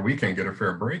 Your Honor, we can't get a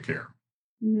fair break here.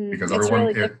 Because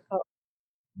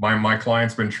my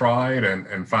client's been tried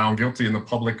and found guilty in the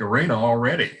public arena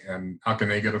already. And how can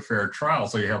they get a fair trial?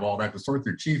 So you have all that to sort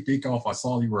through. Chief Dieckhoff, I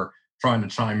saw you were trying to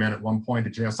chime in at one point.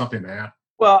 Did you have something to add?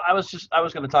 Well, I was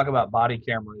going to talk about body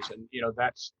cameras, and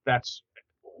that's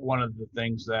one of the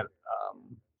things that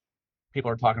people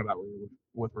are talking about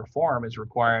with reform is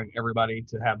requiring everybody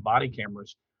to have body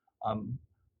cameras.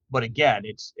 But again,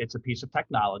 it's a piece of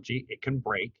technology. It can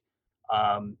break.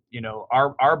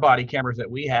 Our body cameras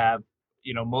that we have,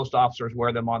 most officers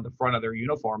wear them on the front of their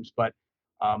uniforms, but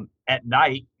at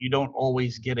night you don't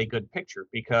always get a good picture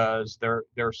because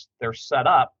they're set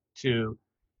up to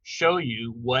show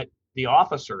you what the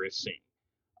officer is seeing.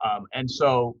 And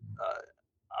so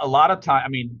a lot of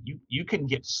time, you can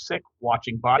get sick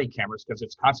watching body cameras because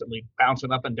it's constantly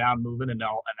bouncing up and down, moving and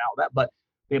all that. But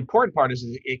the important part is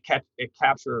it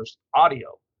captures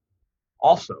audio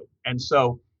also. And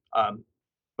so,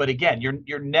 but again,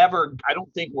 you're never, I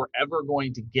don't think we're ever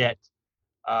going to get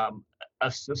a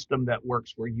system that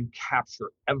works where you capture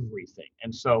everything.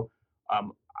 And so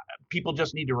people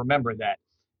just need to remember that,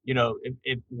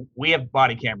 if we have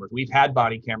body cameras, we've had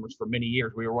body cameras for many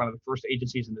years. We were one of the first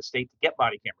agencies in the state to get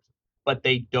body cameras, but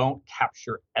they don't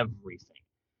capture everything.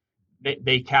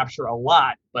 They capture a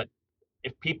lot, but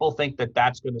if people think that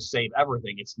that's going to save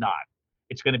everything, it's not.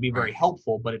 It's going to be very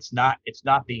helpful, but it's not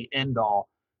the end all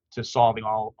to solving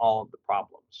all of the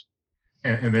problems.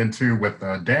 And then too, with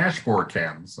dashboard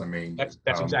cams,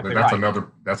 that's exactly right.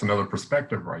 That's another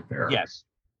perspective right there. Yes.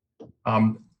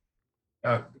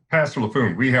 Pastor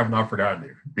LaFoon, we have not forgotten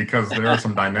you, because there are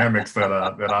some dynamics that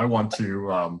I want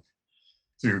to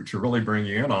really bring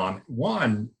you in on.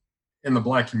 One, in the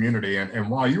Black community, and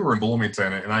while you were in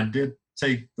Bloomington, and I did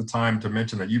take the time to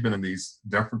mention that you've been in these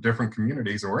different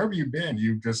communities, and wherever you've been,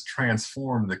 you've just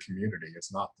transformed the community.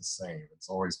 It's not the same. It's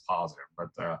always positive. But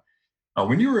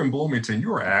when you were in Bloomington, you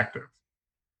were active.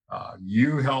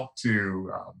 You helped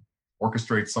to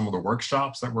orchestrate some of the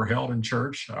workshops that were held in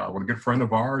church with a good friend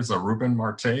of ours, Ruben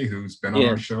Marte, who's been on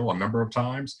our show a number of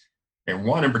times. And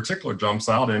one in particular jumps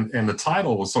out, and the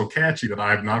title was so catchy that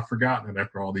I have not forgotten it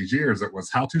after all these years. It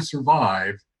was How to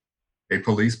Survive a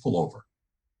Police Pullover.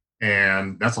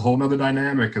 And that's a whole nother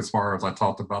dynamic as far as I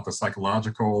talked about the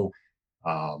psychological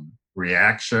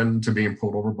reaction to being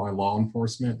pulled over by law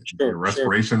enforcement. The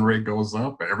respiration rate goes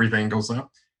up, everything goes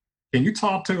up. Can you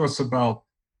talk to us about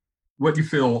what you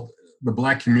feel the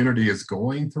Black community is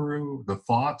going through, the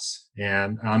thoughts?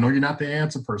 And I know you're not the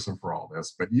answer person for all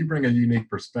this, but you bring a unique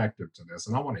perspective to this,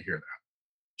 and I want to hear that.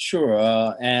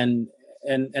 Sure. And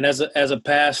as a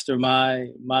pastor, my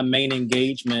main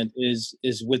engagement is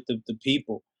with the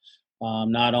people.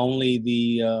 Not only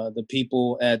the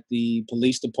people at the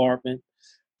police department,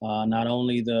 not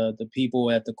only the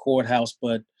people at the courthouse,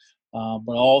 but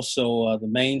also the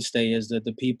mainstay is that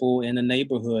the people in the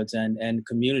neighborhoods and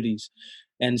communities.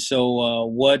 And so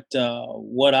what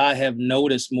I have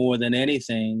noticed more than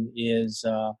anything is,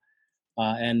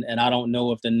 and I don't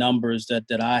know if the numbers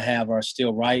that I have are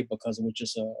still right because it was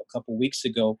just a couple weeks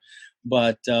ago,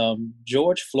 but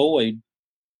George Floyd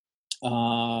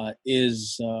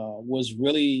was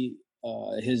really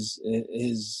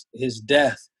his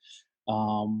death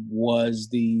was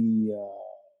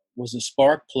a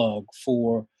spark plug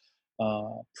for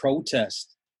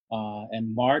protests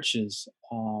and marches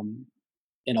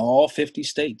in all 50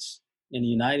 states in the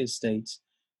United States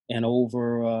and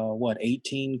over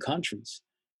 18 countries,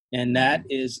 and that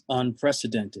is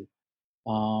unprecedented.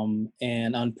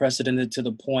 And unprecedented to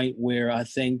the point where I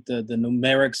think the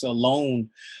numerics alone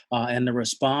and the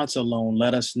response alone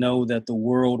let us know that the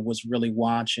world was really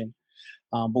watching.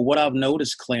 But what I've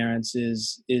noticed, Clarence,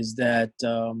 is that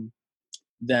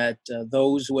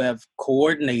those who have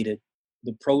coordinated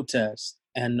the protests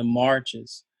and the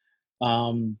marches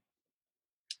are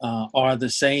the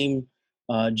same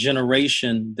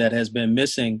generation that has been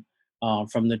missing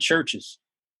from the churches.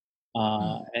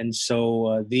 And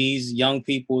so these young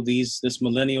people, this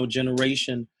millennial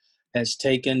generation has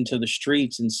taken to the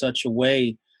streets in such a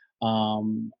way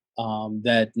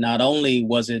that not only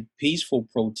was it peaceful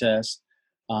protest,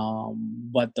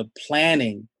 but the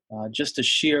planning, just the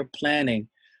sheer planning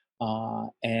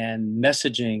and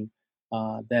messaging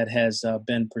that has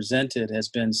been presented has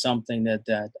been something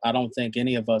that I don't think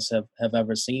any of us have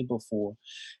ever seen before.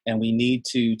 And we need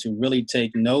to really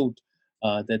take note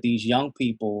that these young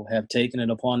people have taken it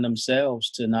upon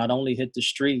themselves to not only hit the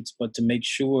streets, but to make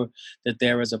sure that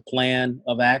there is a plan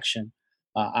of action.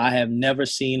 I have never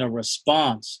seen a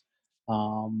response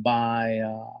by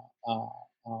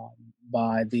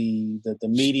the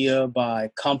media, by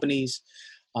companies,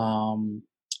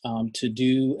 to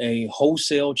do a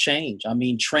wholesale change. I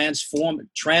mean,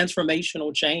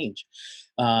 transformational change.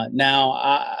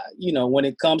 Now, when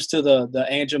it comes to the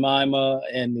Aunt Jemima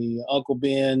and the Uncle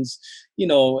Bens,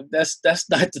 that's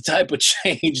not the type of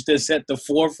change that's at the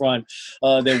forefront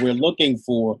that we're looking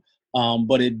for.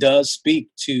 But it does speak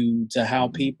to how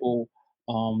people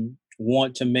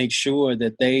want to make sure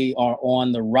that they are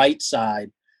on the right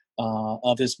side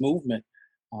of this movement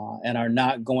and are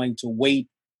not going to wait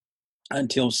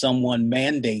until someone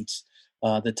mandates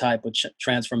the type of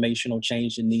transformational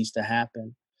change that needs to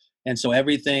happen. And so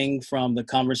everything from the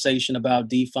conversation about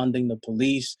defunding the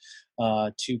police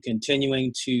to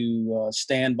continuing to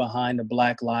stand behind the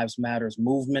Black Lives Matters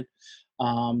movement,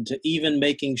 to even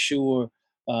making sure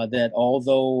that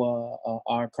although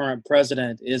our current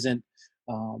president isn't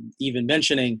even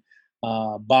mentioning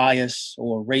bias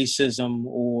or racism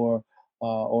or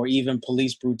even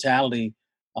police brutality,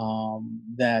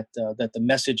 that the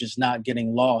message is not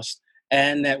getting lost,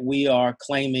 and that we are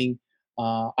claiming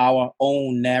our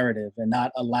own narrative and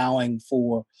not allowing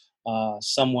for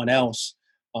someone else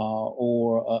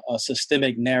or a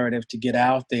systemic narrative to get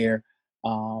out there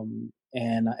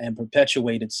and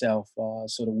perpetuate itself,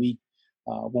 so that we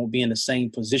won't be in the same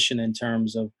position in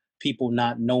terms of people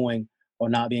not knowing or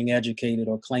not being educated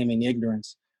or claiming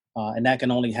ignorance. And that can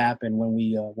only happen when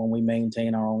we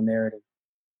maintain our own narrative.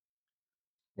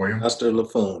 William? Pastor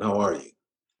LaFoon, how are you?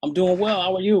 I'm doing well.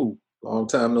 How are you? Long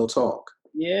time no talk.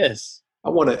 Yes. I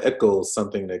want to echo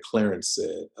something that Clarence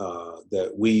said,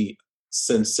 that we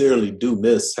sincerely do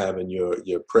miss having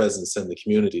your presence in the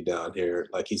community down here.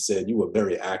 Like he said, you were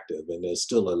very active, and there's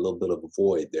still a little bit of a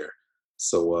void there.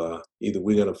 So either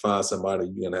we're going to find somebody, or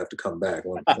you're going to have to come back,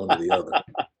 one or the other.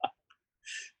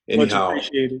 Anyhow, much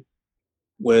appreciated.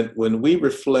 When we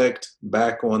reflect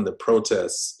back on the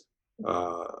protests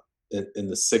in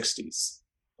the 60s,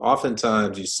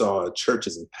 oftentimes you saw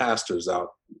churches and pastors out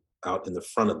in the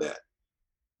front of that,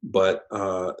 but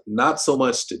not so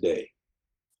much today.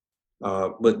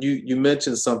 But you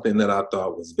mentioned something that I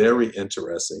thought was very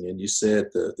interesting, and you said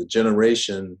the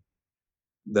generation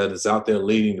that is out there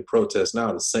leading the protests now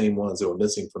are the same ones that were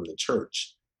missing from the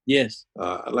church. Yes.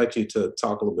 I'd like you to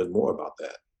talk a little bit more about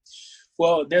that.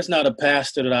 Well, there's not a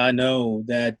pastor that I know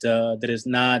that is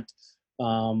not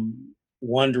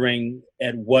wondering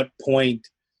at what point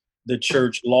the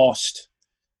church lost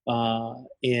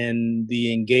in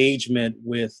the engagement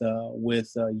with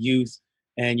youth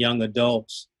and young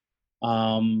adults,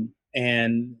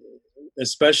 and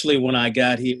especially when I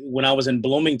got here, when I was in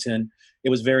Bloomington. It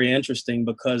was very interesting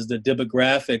because the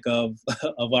demographic of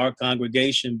our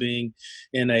congregation, being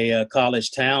in a college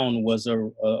town, was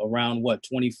around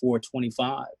 24,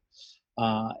 25.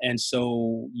 And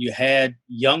so you had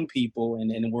young people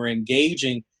and were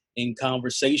engaging in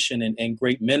conversation and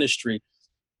great ministry.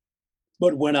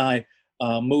 But when I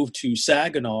moved to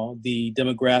Saginaw, the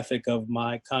demographic of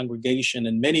my congregation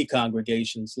and many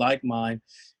congregations like mine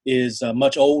is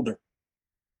much older.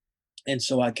 And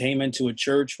so I came into a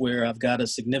church where I've got a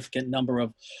significant number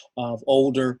of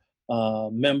older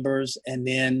members and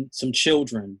then some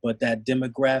children. But that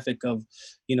demographic of,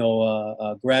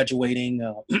 graduating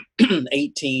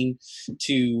 18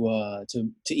 to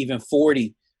even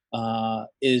 40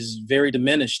 is very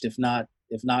diminished, if not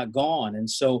gone. And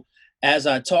so, as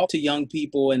I talk to young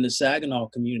people in the Saginaw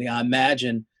community, I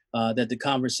imagine that the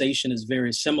conversation is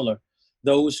very similar.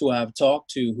 Those who I've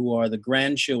talked to, who are the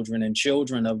grandchildren and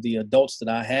children of the adults that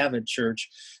I have at church,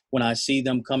 when I see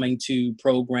them coming to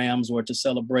programs or to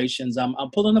celebrations, I'm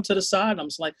pulling them to the side. I'm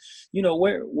just like,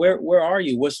 where are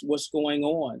you? What's going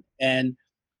on? And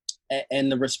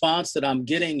the response that I'm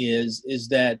getting is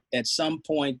that at some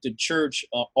point the church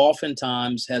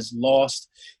oftentimes has lost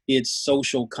its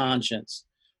social conscience,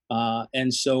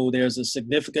 and so there's a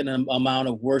significant amount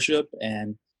of worship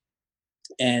and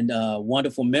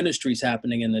wonderful ministries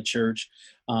happening in the church,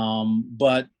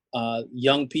 but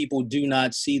young people do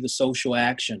not see the social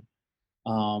action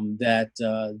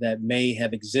that may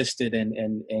have existed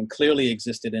and clearly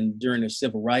existed during the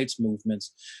civil rights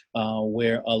movements,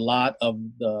 where a lot of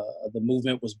the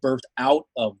movement was birthed out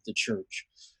of the church,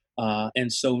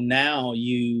 and so now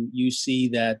you see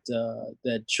that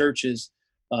churches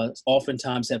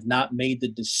oftentimes have not made the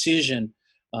decision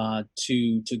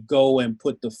to go and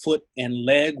put the foot and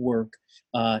leg work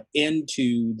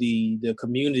into the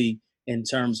community, in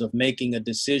terms of making a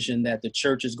decision that the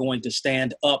church is going to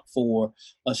stand up for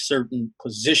a certain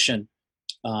position,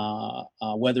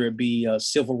 whether it be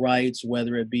civil rights,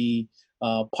 whether it be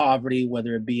poverty,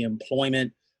 whether it be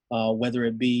employment, whether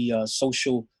it be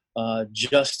social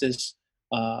justice,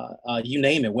 you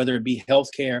name it, whether it be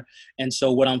healthcare. And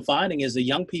so what I'm finding is the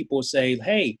young people say,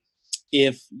 hey,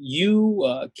 if you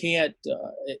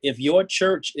if your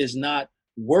church is not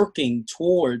working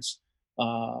towards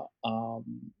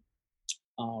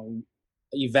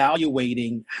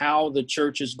evaluating how the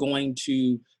church is going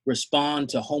to respond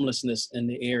to homelessness in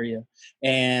the area,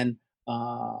 and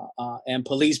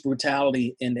police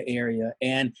brutality in the area,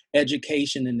 and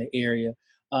education in the area,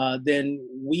 then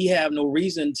we have no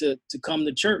reason to come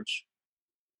to church.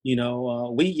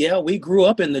 We grew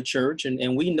up in the church,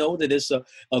 and we know that it's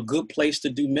a good place to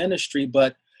do ministry,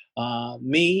 but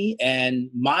me and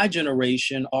my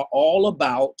generation are all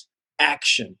about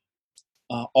action.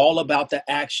 All about the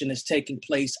action that's taking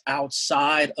place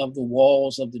outside of the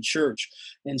walls of the church.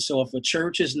 And so if a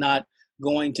church is not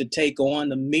going to take on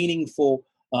the meaningful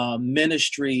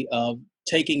ministry of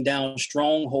taking down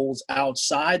strongholds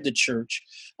outside the church,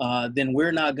 then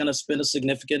we're not going to spend a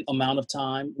significant amount of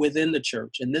time within the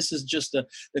church. And this is just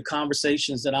the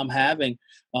conversations that I'm having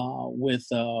with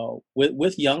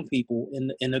young people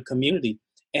in the community.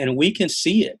 And we can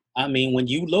see it. I mean, when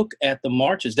you look at the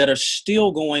marches that are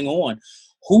still going on,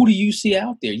 who do you see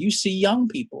out there? You see young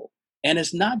people, and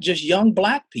it's not just young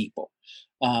Black people.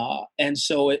 And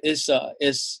so it's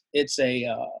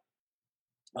a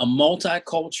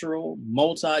multicultural,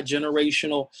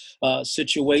 multi-generational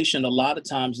situation a lot of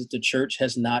times that the church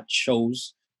has not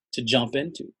chose to jump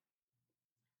into.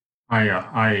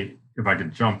 If I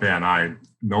could jump in, I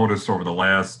noticed over the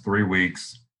last 3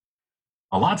 weeks,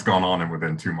 a lot's gone on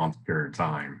within 2 month period of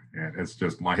time. And it's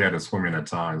just, my head is swimming at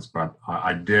times, but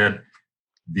I did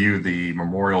view the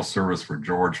memorial service for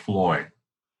George Floyd.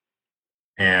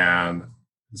 And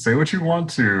say what you want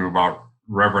to about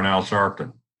Reverend Al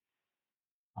Sharpton.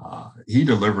 He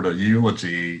delivered a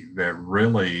eulogy that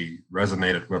really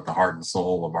resonated with the heart and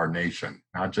soul of our nation,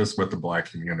 not just with the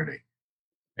Black community.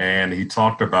 And he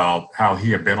talked about how he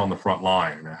had been on the front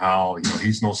line, and how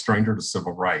he's no stranger to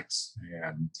civil rights.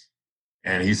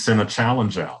 And he sent a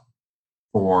challenge out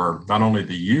for not only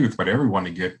the youth, but everyone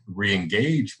to get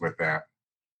re-engaged with that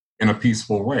in a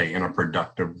peaceful way, in a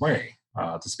productive way,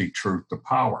 to speak truth to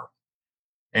power.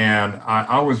 And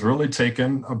I was really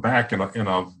taken aback in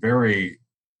a very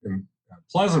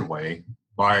pleasant way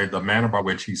by the manner by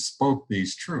which he spoke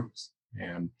these truths.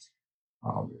 And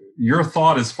your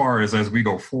thought as far as we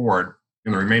go forward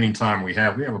in the remaining time we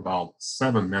have about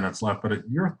 7 minutes left, but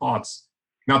your thoughts,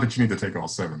 not that you need to take all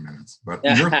 7 minutes, but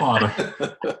your thought,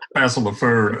 Pastor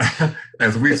LaFood,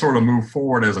 as we sort of move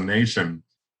forward as a nation,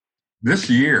 this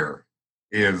year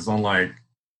is unlike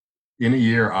any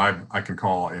year I can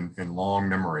call in long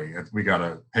memory. We got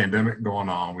a pandemic going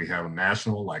on. We have a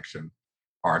national election.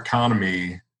 Our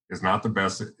economy is not the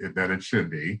best that it should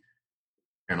be,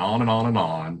 and on and on and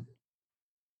on.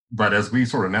 But as we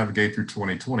sort of navigate through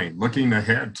 2020, looking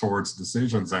ahead towards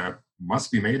decisions that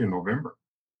must be made in November,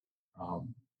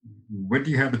 what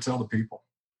do you have to tell the people?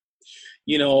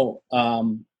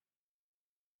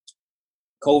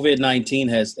 COVID-19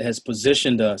 has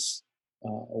positioned us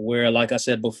where, like I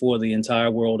said before, the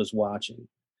entire world is watching.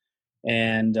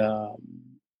 And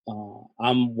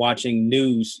I'm watching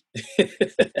news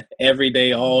every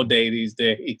day, all day these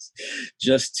days,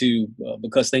 just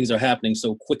because things are happening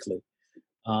so quickly.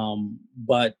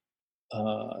 But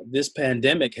this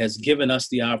pandemic has given us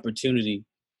the opportunity,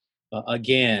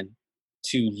 again,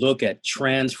 to look at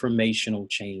transformational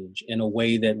change in a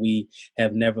way that we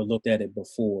have never looked at it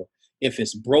before. If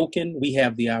it's broken, we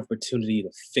have the opportunity to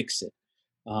fix it.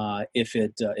 If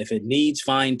it needs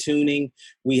fine tuning,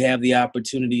 we have the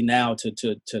opportunity now to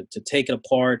take it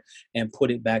apart and put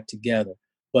it back together.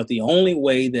 But the only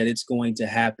way that it's going to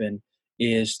happen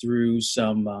is through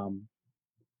some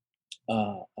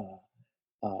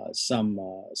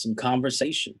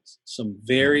conversations, some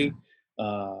very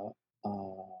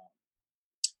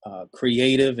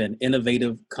creative and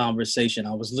innovative conversation.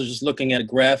 I was just looking at a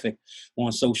graphic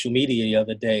on social media the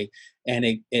other day, and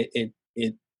it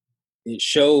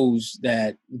shows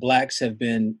that Blacks have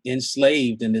been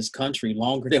enslaved in this country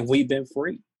longer than we've been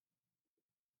free.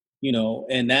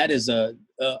 And that is a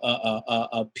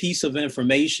piece of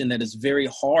information that is very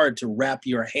hard to wrap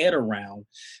your head around,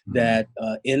 that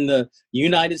in the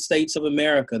United States of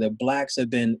America, that Blacks have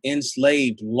been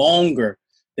enslaved longer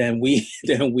than we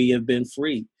have been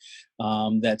free.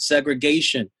 That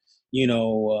segregation,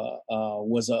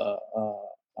 was a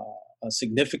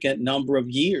significant number of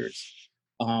years.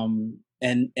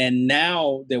 And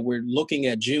now that we're looking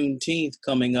at Juneteenth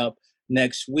coming up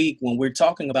next week, when we're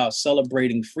talking about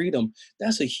celebrating freedom,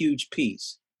 that's a huge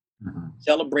piece.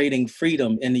 Celebrating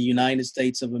freedom in the United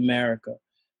States of America.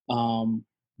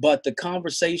 But the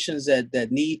conversations that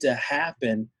need to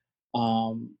happen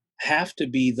have to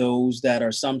be those that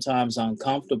are sometimes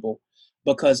uncomfortable,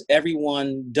 because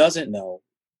everyone doesn't know.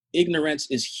 Ignorance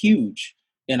is huge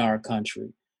in our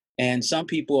country. And some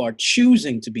people are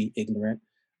choosing to be ignorant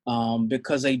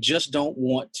because they just don't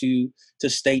want to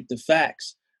state the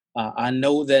facts. I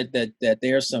know that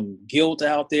there's some guilt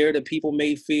out there that people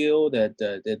may feel, that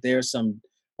there's some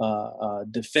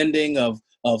defending of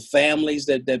families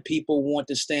that people want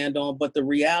to stand on. But the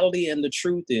reality and the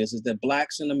truth is that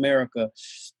Blacks in America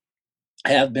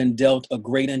have been dealt a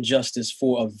great injustice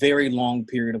for a very long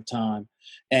period of time.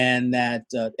 And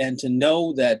and to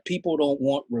know that people don't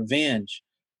want revenge,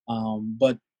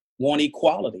 but want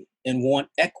equality and want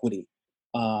equity,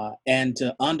 and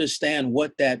to understand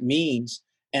what that means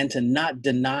and to not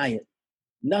deny it.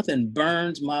 Nothing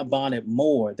burns my bonnet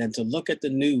more than to look at the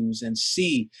news and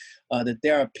see that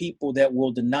there are people that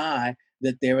will deny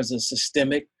that there is a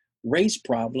systemic race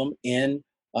problem in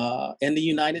the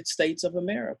United States of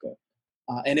America.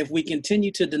 And if we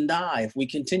continue to deny, if we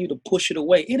continue to push it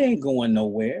away, it ain't going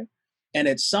nowhere. And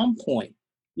at some point,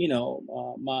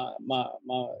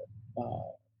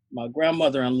 my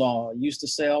grandmother-in-law used to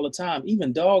say all the time,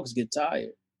 even dogs get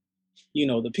tired.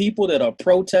 The people that are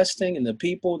protesting and the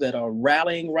people that are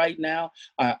rallying right now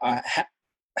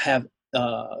have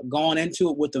gone into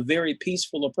it with a very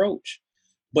peaceful approach.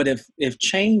 But if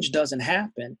change doesn't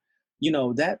happen,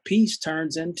 that peace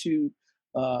turns into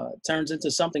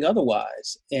something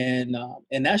otherwise, and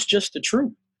that's just the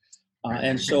truth.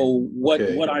 And so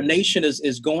what our nation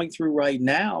is going through right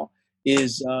now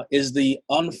is the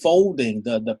unfolding,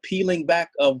 the peeling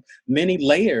back of many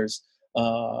layers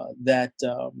that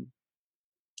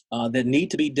need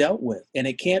to be dealt with, and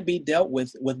it can't be dealt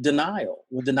with denial,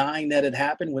 with denying that it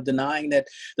happened, with denying that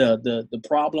the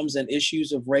problems and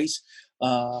issues of race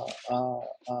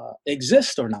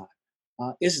exist or not.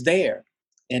 It's there.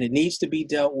 And it needs to be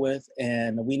dealt with,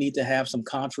 and we need to have some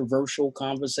controversial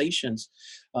conversations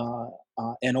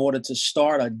in order to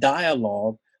start a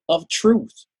dialogue of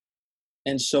truth.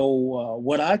 And so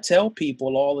what I tell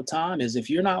people all the time is, if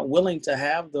you're not willing to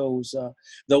have those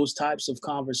types of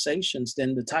conversations,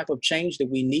 then the type of change that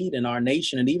we need in our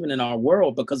nation and even in our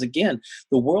world, because again,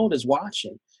 the world is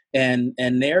watching, and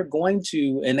they're going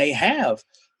to, and they have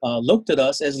looked at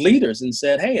us as leaders and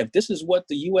said, hey, if this is what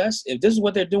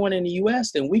they're doing in the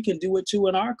US, then we can do it too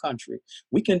in our country.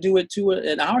 We can do it too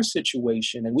in our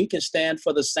situation, and we can stand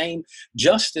for the same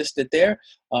justice that they're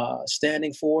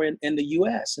standing for in the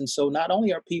US. And so not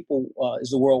only are people, is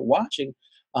the world watching,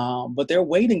 but they're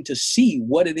waiting to see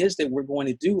what it is that we're going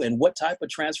to do and what type of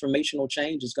transformational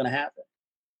change is going to happen.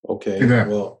 Okay,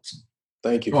 well,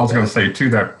 thank you. I was going to say, to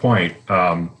that point,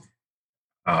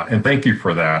 and thank you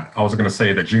for that. I was going to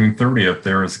say that June 30th,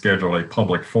 there is scheduled a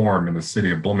public forum in the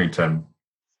city of Bloomington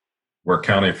where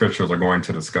county officials are going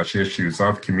to discuss issues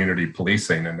of community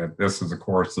policing. And that this is, of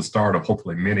course, the start of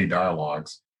hopefully many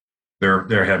dialogues.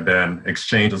 There have been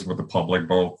exchanges with the public,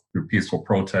 both through peaceful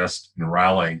protest and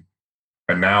rallying.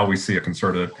 And now we see a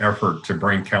concerted effort to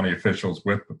bring county officials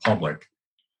with the public.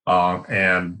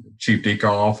 And Chief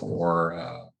Dieckhoff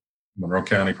or Monroe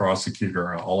County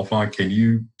Prosecutor Oliphant, can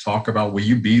you talk about, will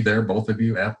you be there, both of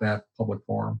you, at that public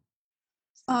forum?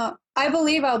 I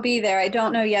believe I'll be there. I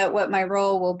don't know yet what my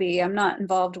role will be. I'm not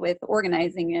involved with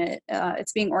organizing it.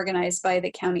 It's being organized by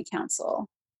the county council.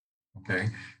 Okay.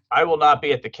 I will not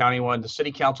be at the county one. The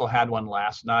city council had one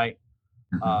last night,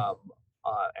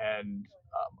 and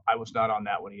I was not on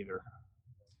that one either.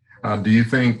 Do you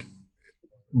think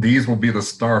these will be the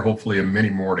start, hopefully, of many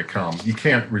more to come? You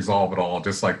can't resolve it all,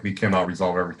 just like we cannot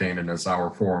resolve everything in this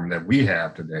hour forum that we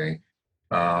have today.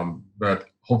 But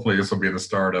hopefully this will be the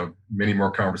start of many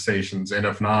more conversations. And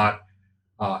if not,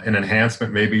 an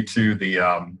enhancement maybe to the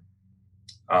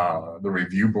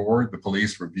review board, the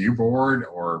police review board,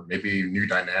 or maybe new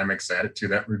dynamics added to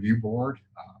that review board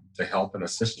to help and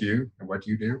assist you in what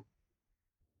you do?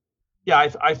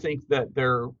 Yeah, I think that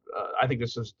I think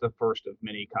this is the first of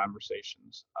many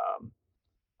conversations.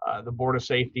 The Board of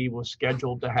Safety was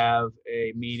scheduled to have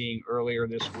a meeting earlier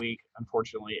this week.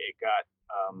 Unfortunately, it got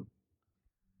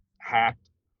hacked,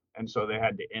 and so they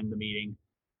had to end the meeting.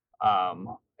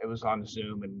 It was on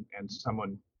Zoom, and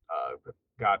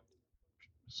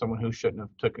someone who shouldn't have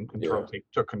took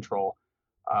control.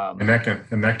 And that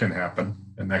can happen.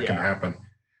 Can happen.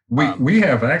 We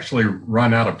have actually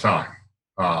run out of time.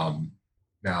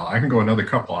 Now I can go another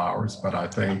couple hours, but I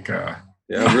think I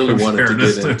really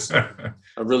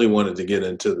wanted to get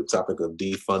into the topic of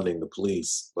defunding the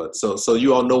police. But so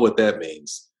you all know what that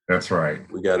means. That's right.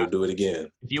 We got to do it again.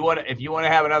 If you want to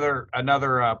have another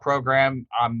program,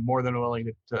 I'm more than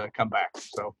willing to come back.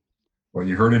 So, well,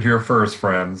 you heard it here first,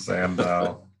 friends, and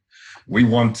we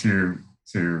want to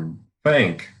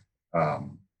thank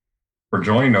for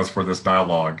joining us for this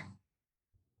dialogue.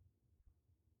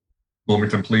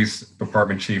 Bloomington Police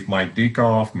Department Chief Mike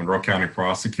Dieckhoff, Monroe County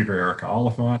Prosecutor Erica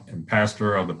Oliphant, and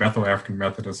Pastor of the Bethel African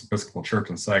Methodist Episcopal Church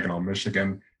in Saginaw,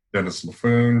 Michigan, Dennis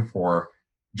LaFoon, for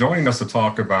joining us to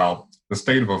talk about the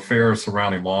state of affairs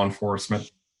surrounding law enforcement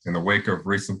in the wake of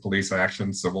recent police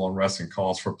action, civil unrest, and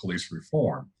calls for police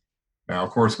reform. Now, of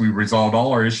course, we resolved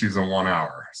all our issues in 1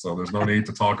 hour, so there's no need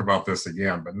to talk about this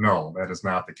again. But no, that is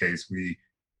not the case. We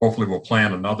hopefully will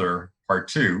plan another part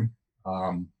 2.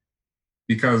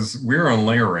 Because we're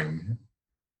unlayering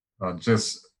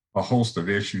just a host of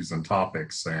issues and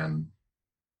topics, and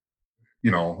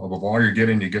above all you get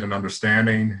an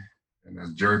understanding, and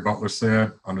as Jerry Butler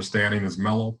said, understanding is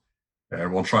mellow,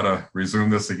 and we'll try to resume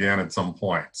this again at some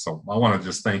point. So I want to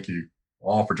just thank you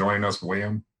all for joining us.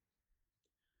 William?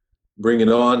 Bring It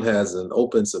On has an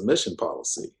open submission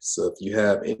policy, so if you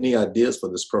have any ideas for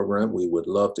this program, we would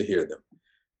love to hear them.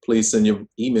 Please send your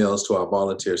emails to our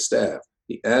volunteer staff.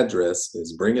 The address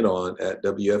is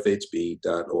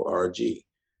bringiton@wfhb.org.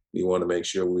 We want to make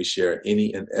sure we share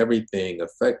any and everything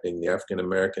affecting the African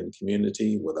American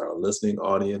community with our listening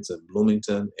audience in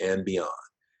Bloomington and beyond.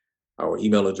 Our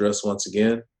email address, once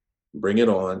again,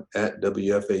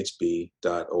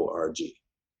 bringiton@wfhb.org.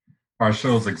 Our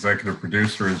show's executive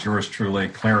producer is yours truly,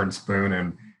 Clarence Boone,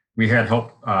 and we had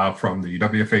help from the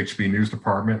WFHB News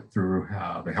Department through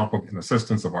the help and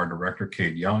assistance of our director,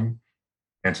 Kate Young.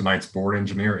 And tonight's board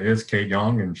engineer is Kate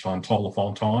Young and Chantal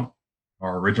LaFontaine.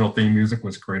 Our original theme music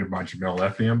was created by Jamel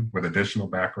Effiam with additional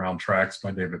background tracks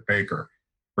by David Baker.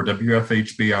 For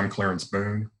WFHB, I'm Clarence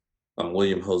Boone. I'm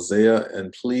William Hosea,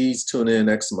 and please tune in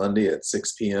next Monday at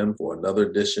 6 p.m. for another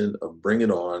edition of Bring It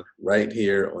On right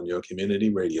here on your community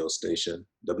radio station,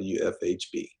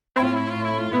 WFHB.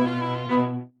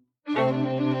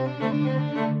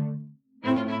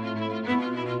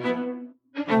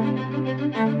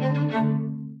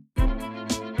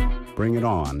 Bring It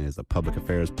On is a public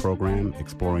affairs program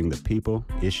exploring the people,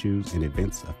 issues, and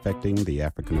events affecting the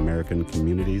African American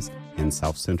communities in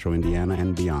South Central Indiana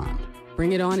and beyond.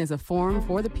 Bring It On is a forum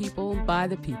for the people, by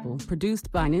the people,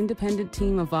 produced by an independent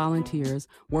team of volunteers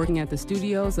working at the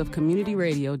studios of Community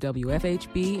Radio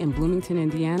WFHB in Bloomington,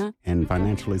 Indiana, and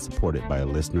financially supported by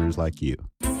listeners like you.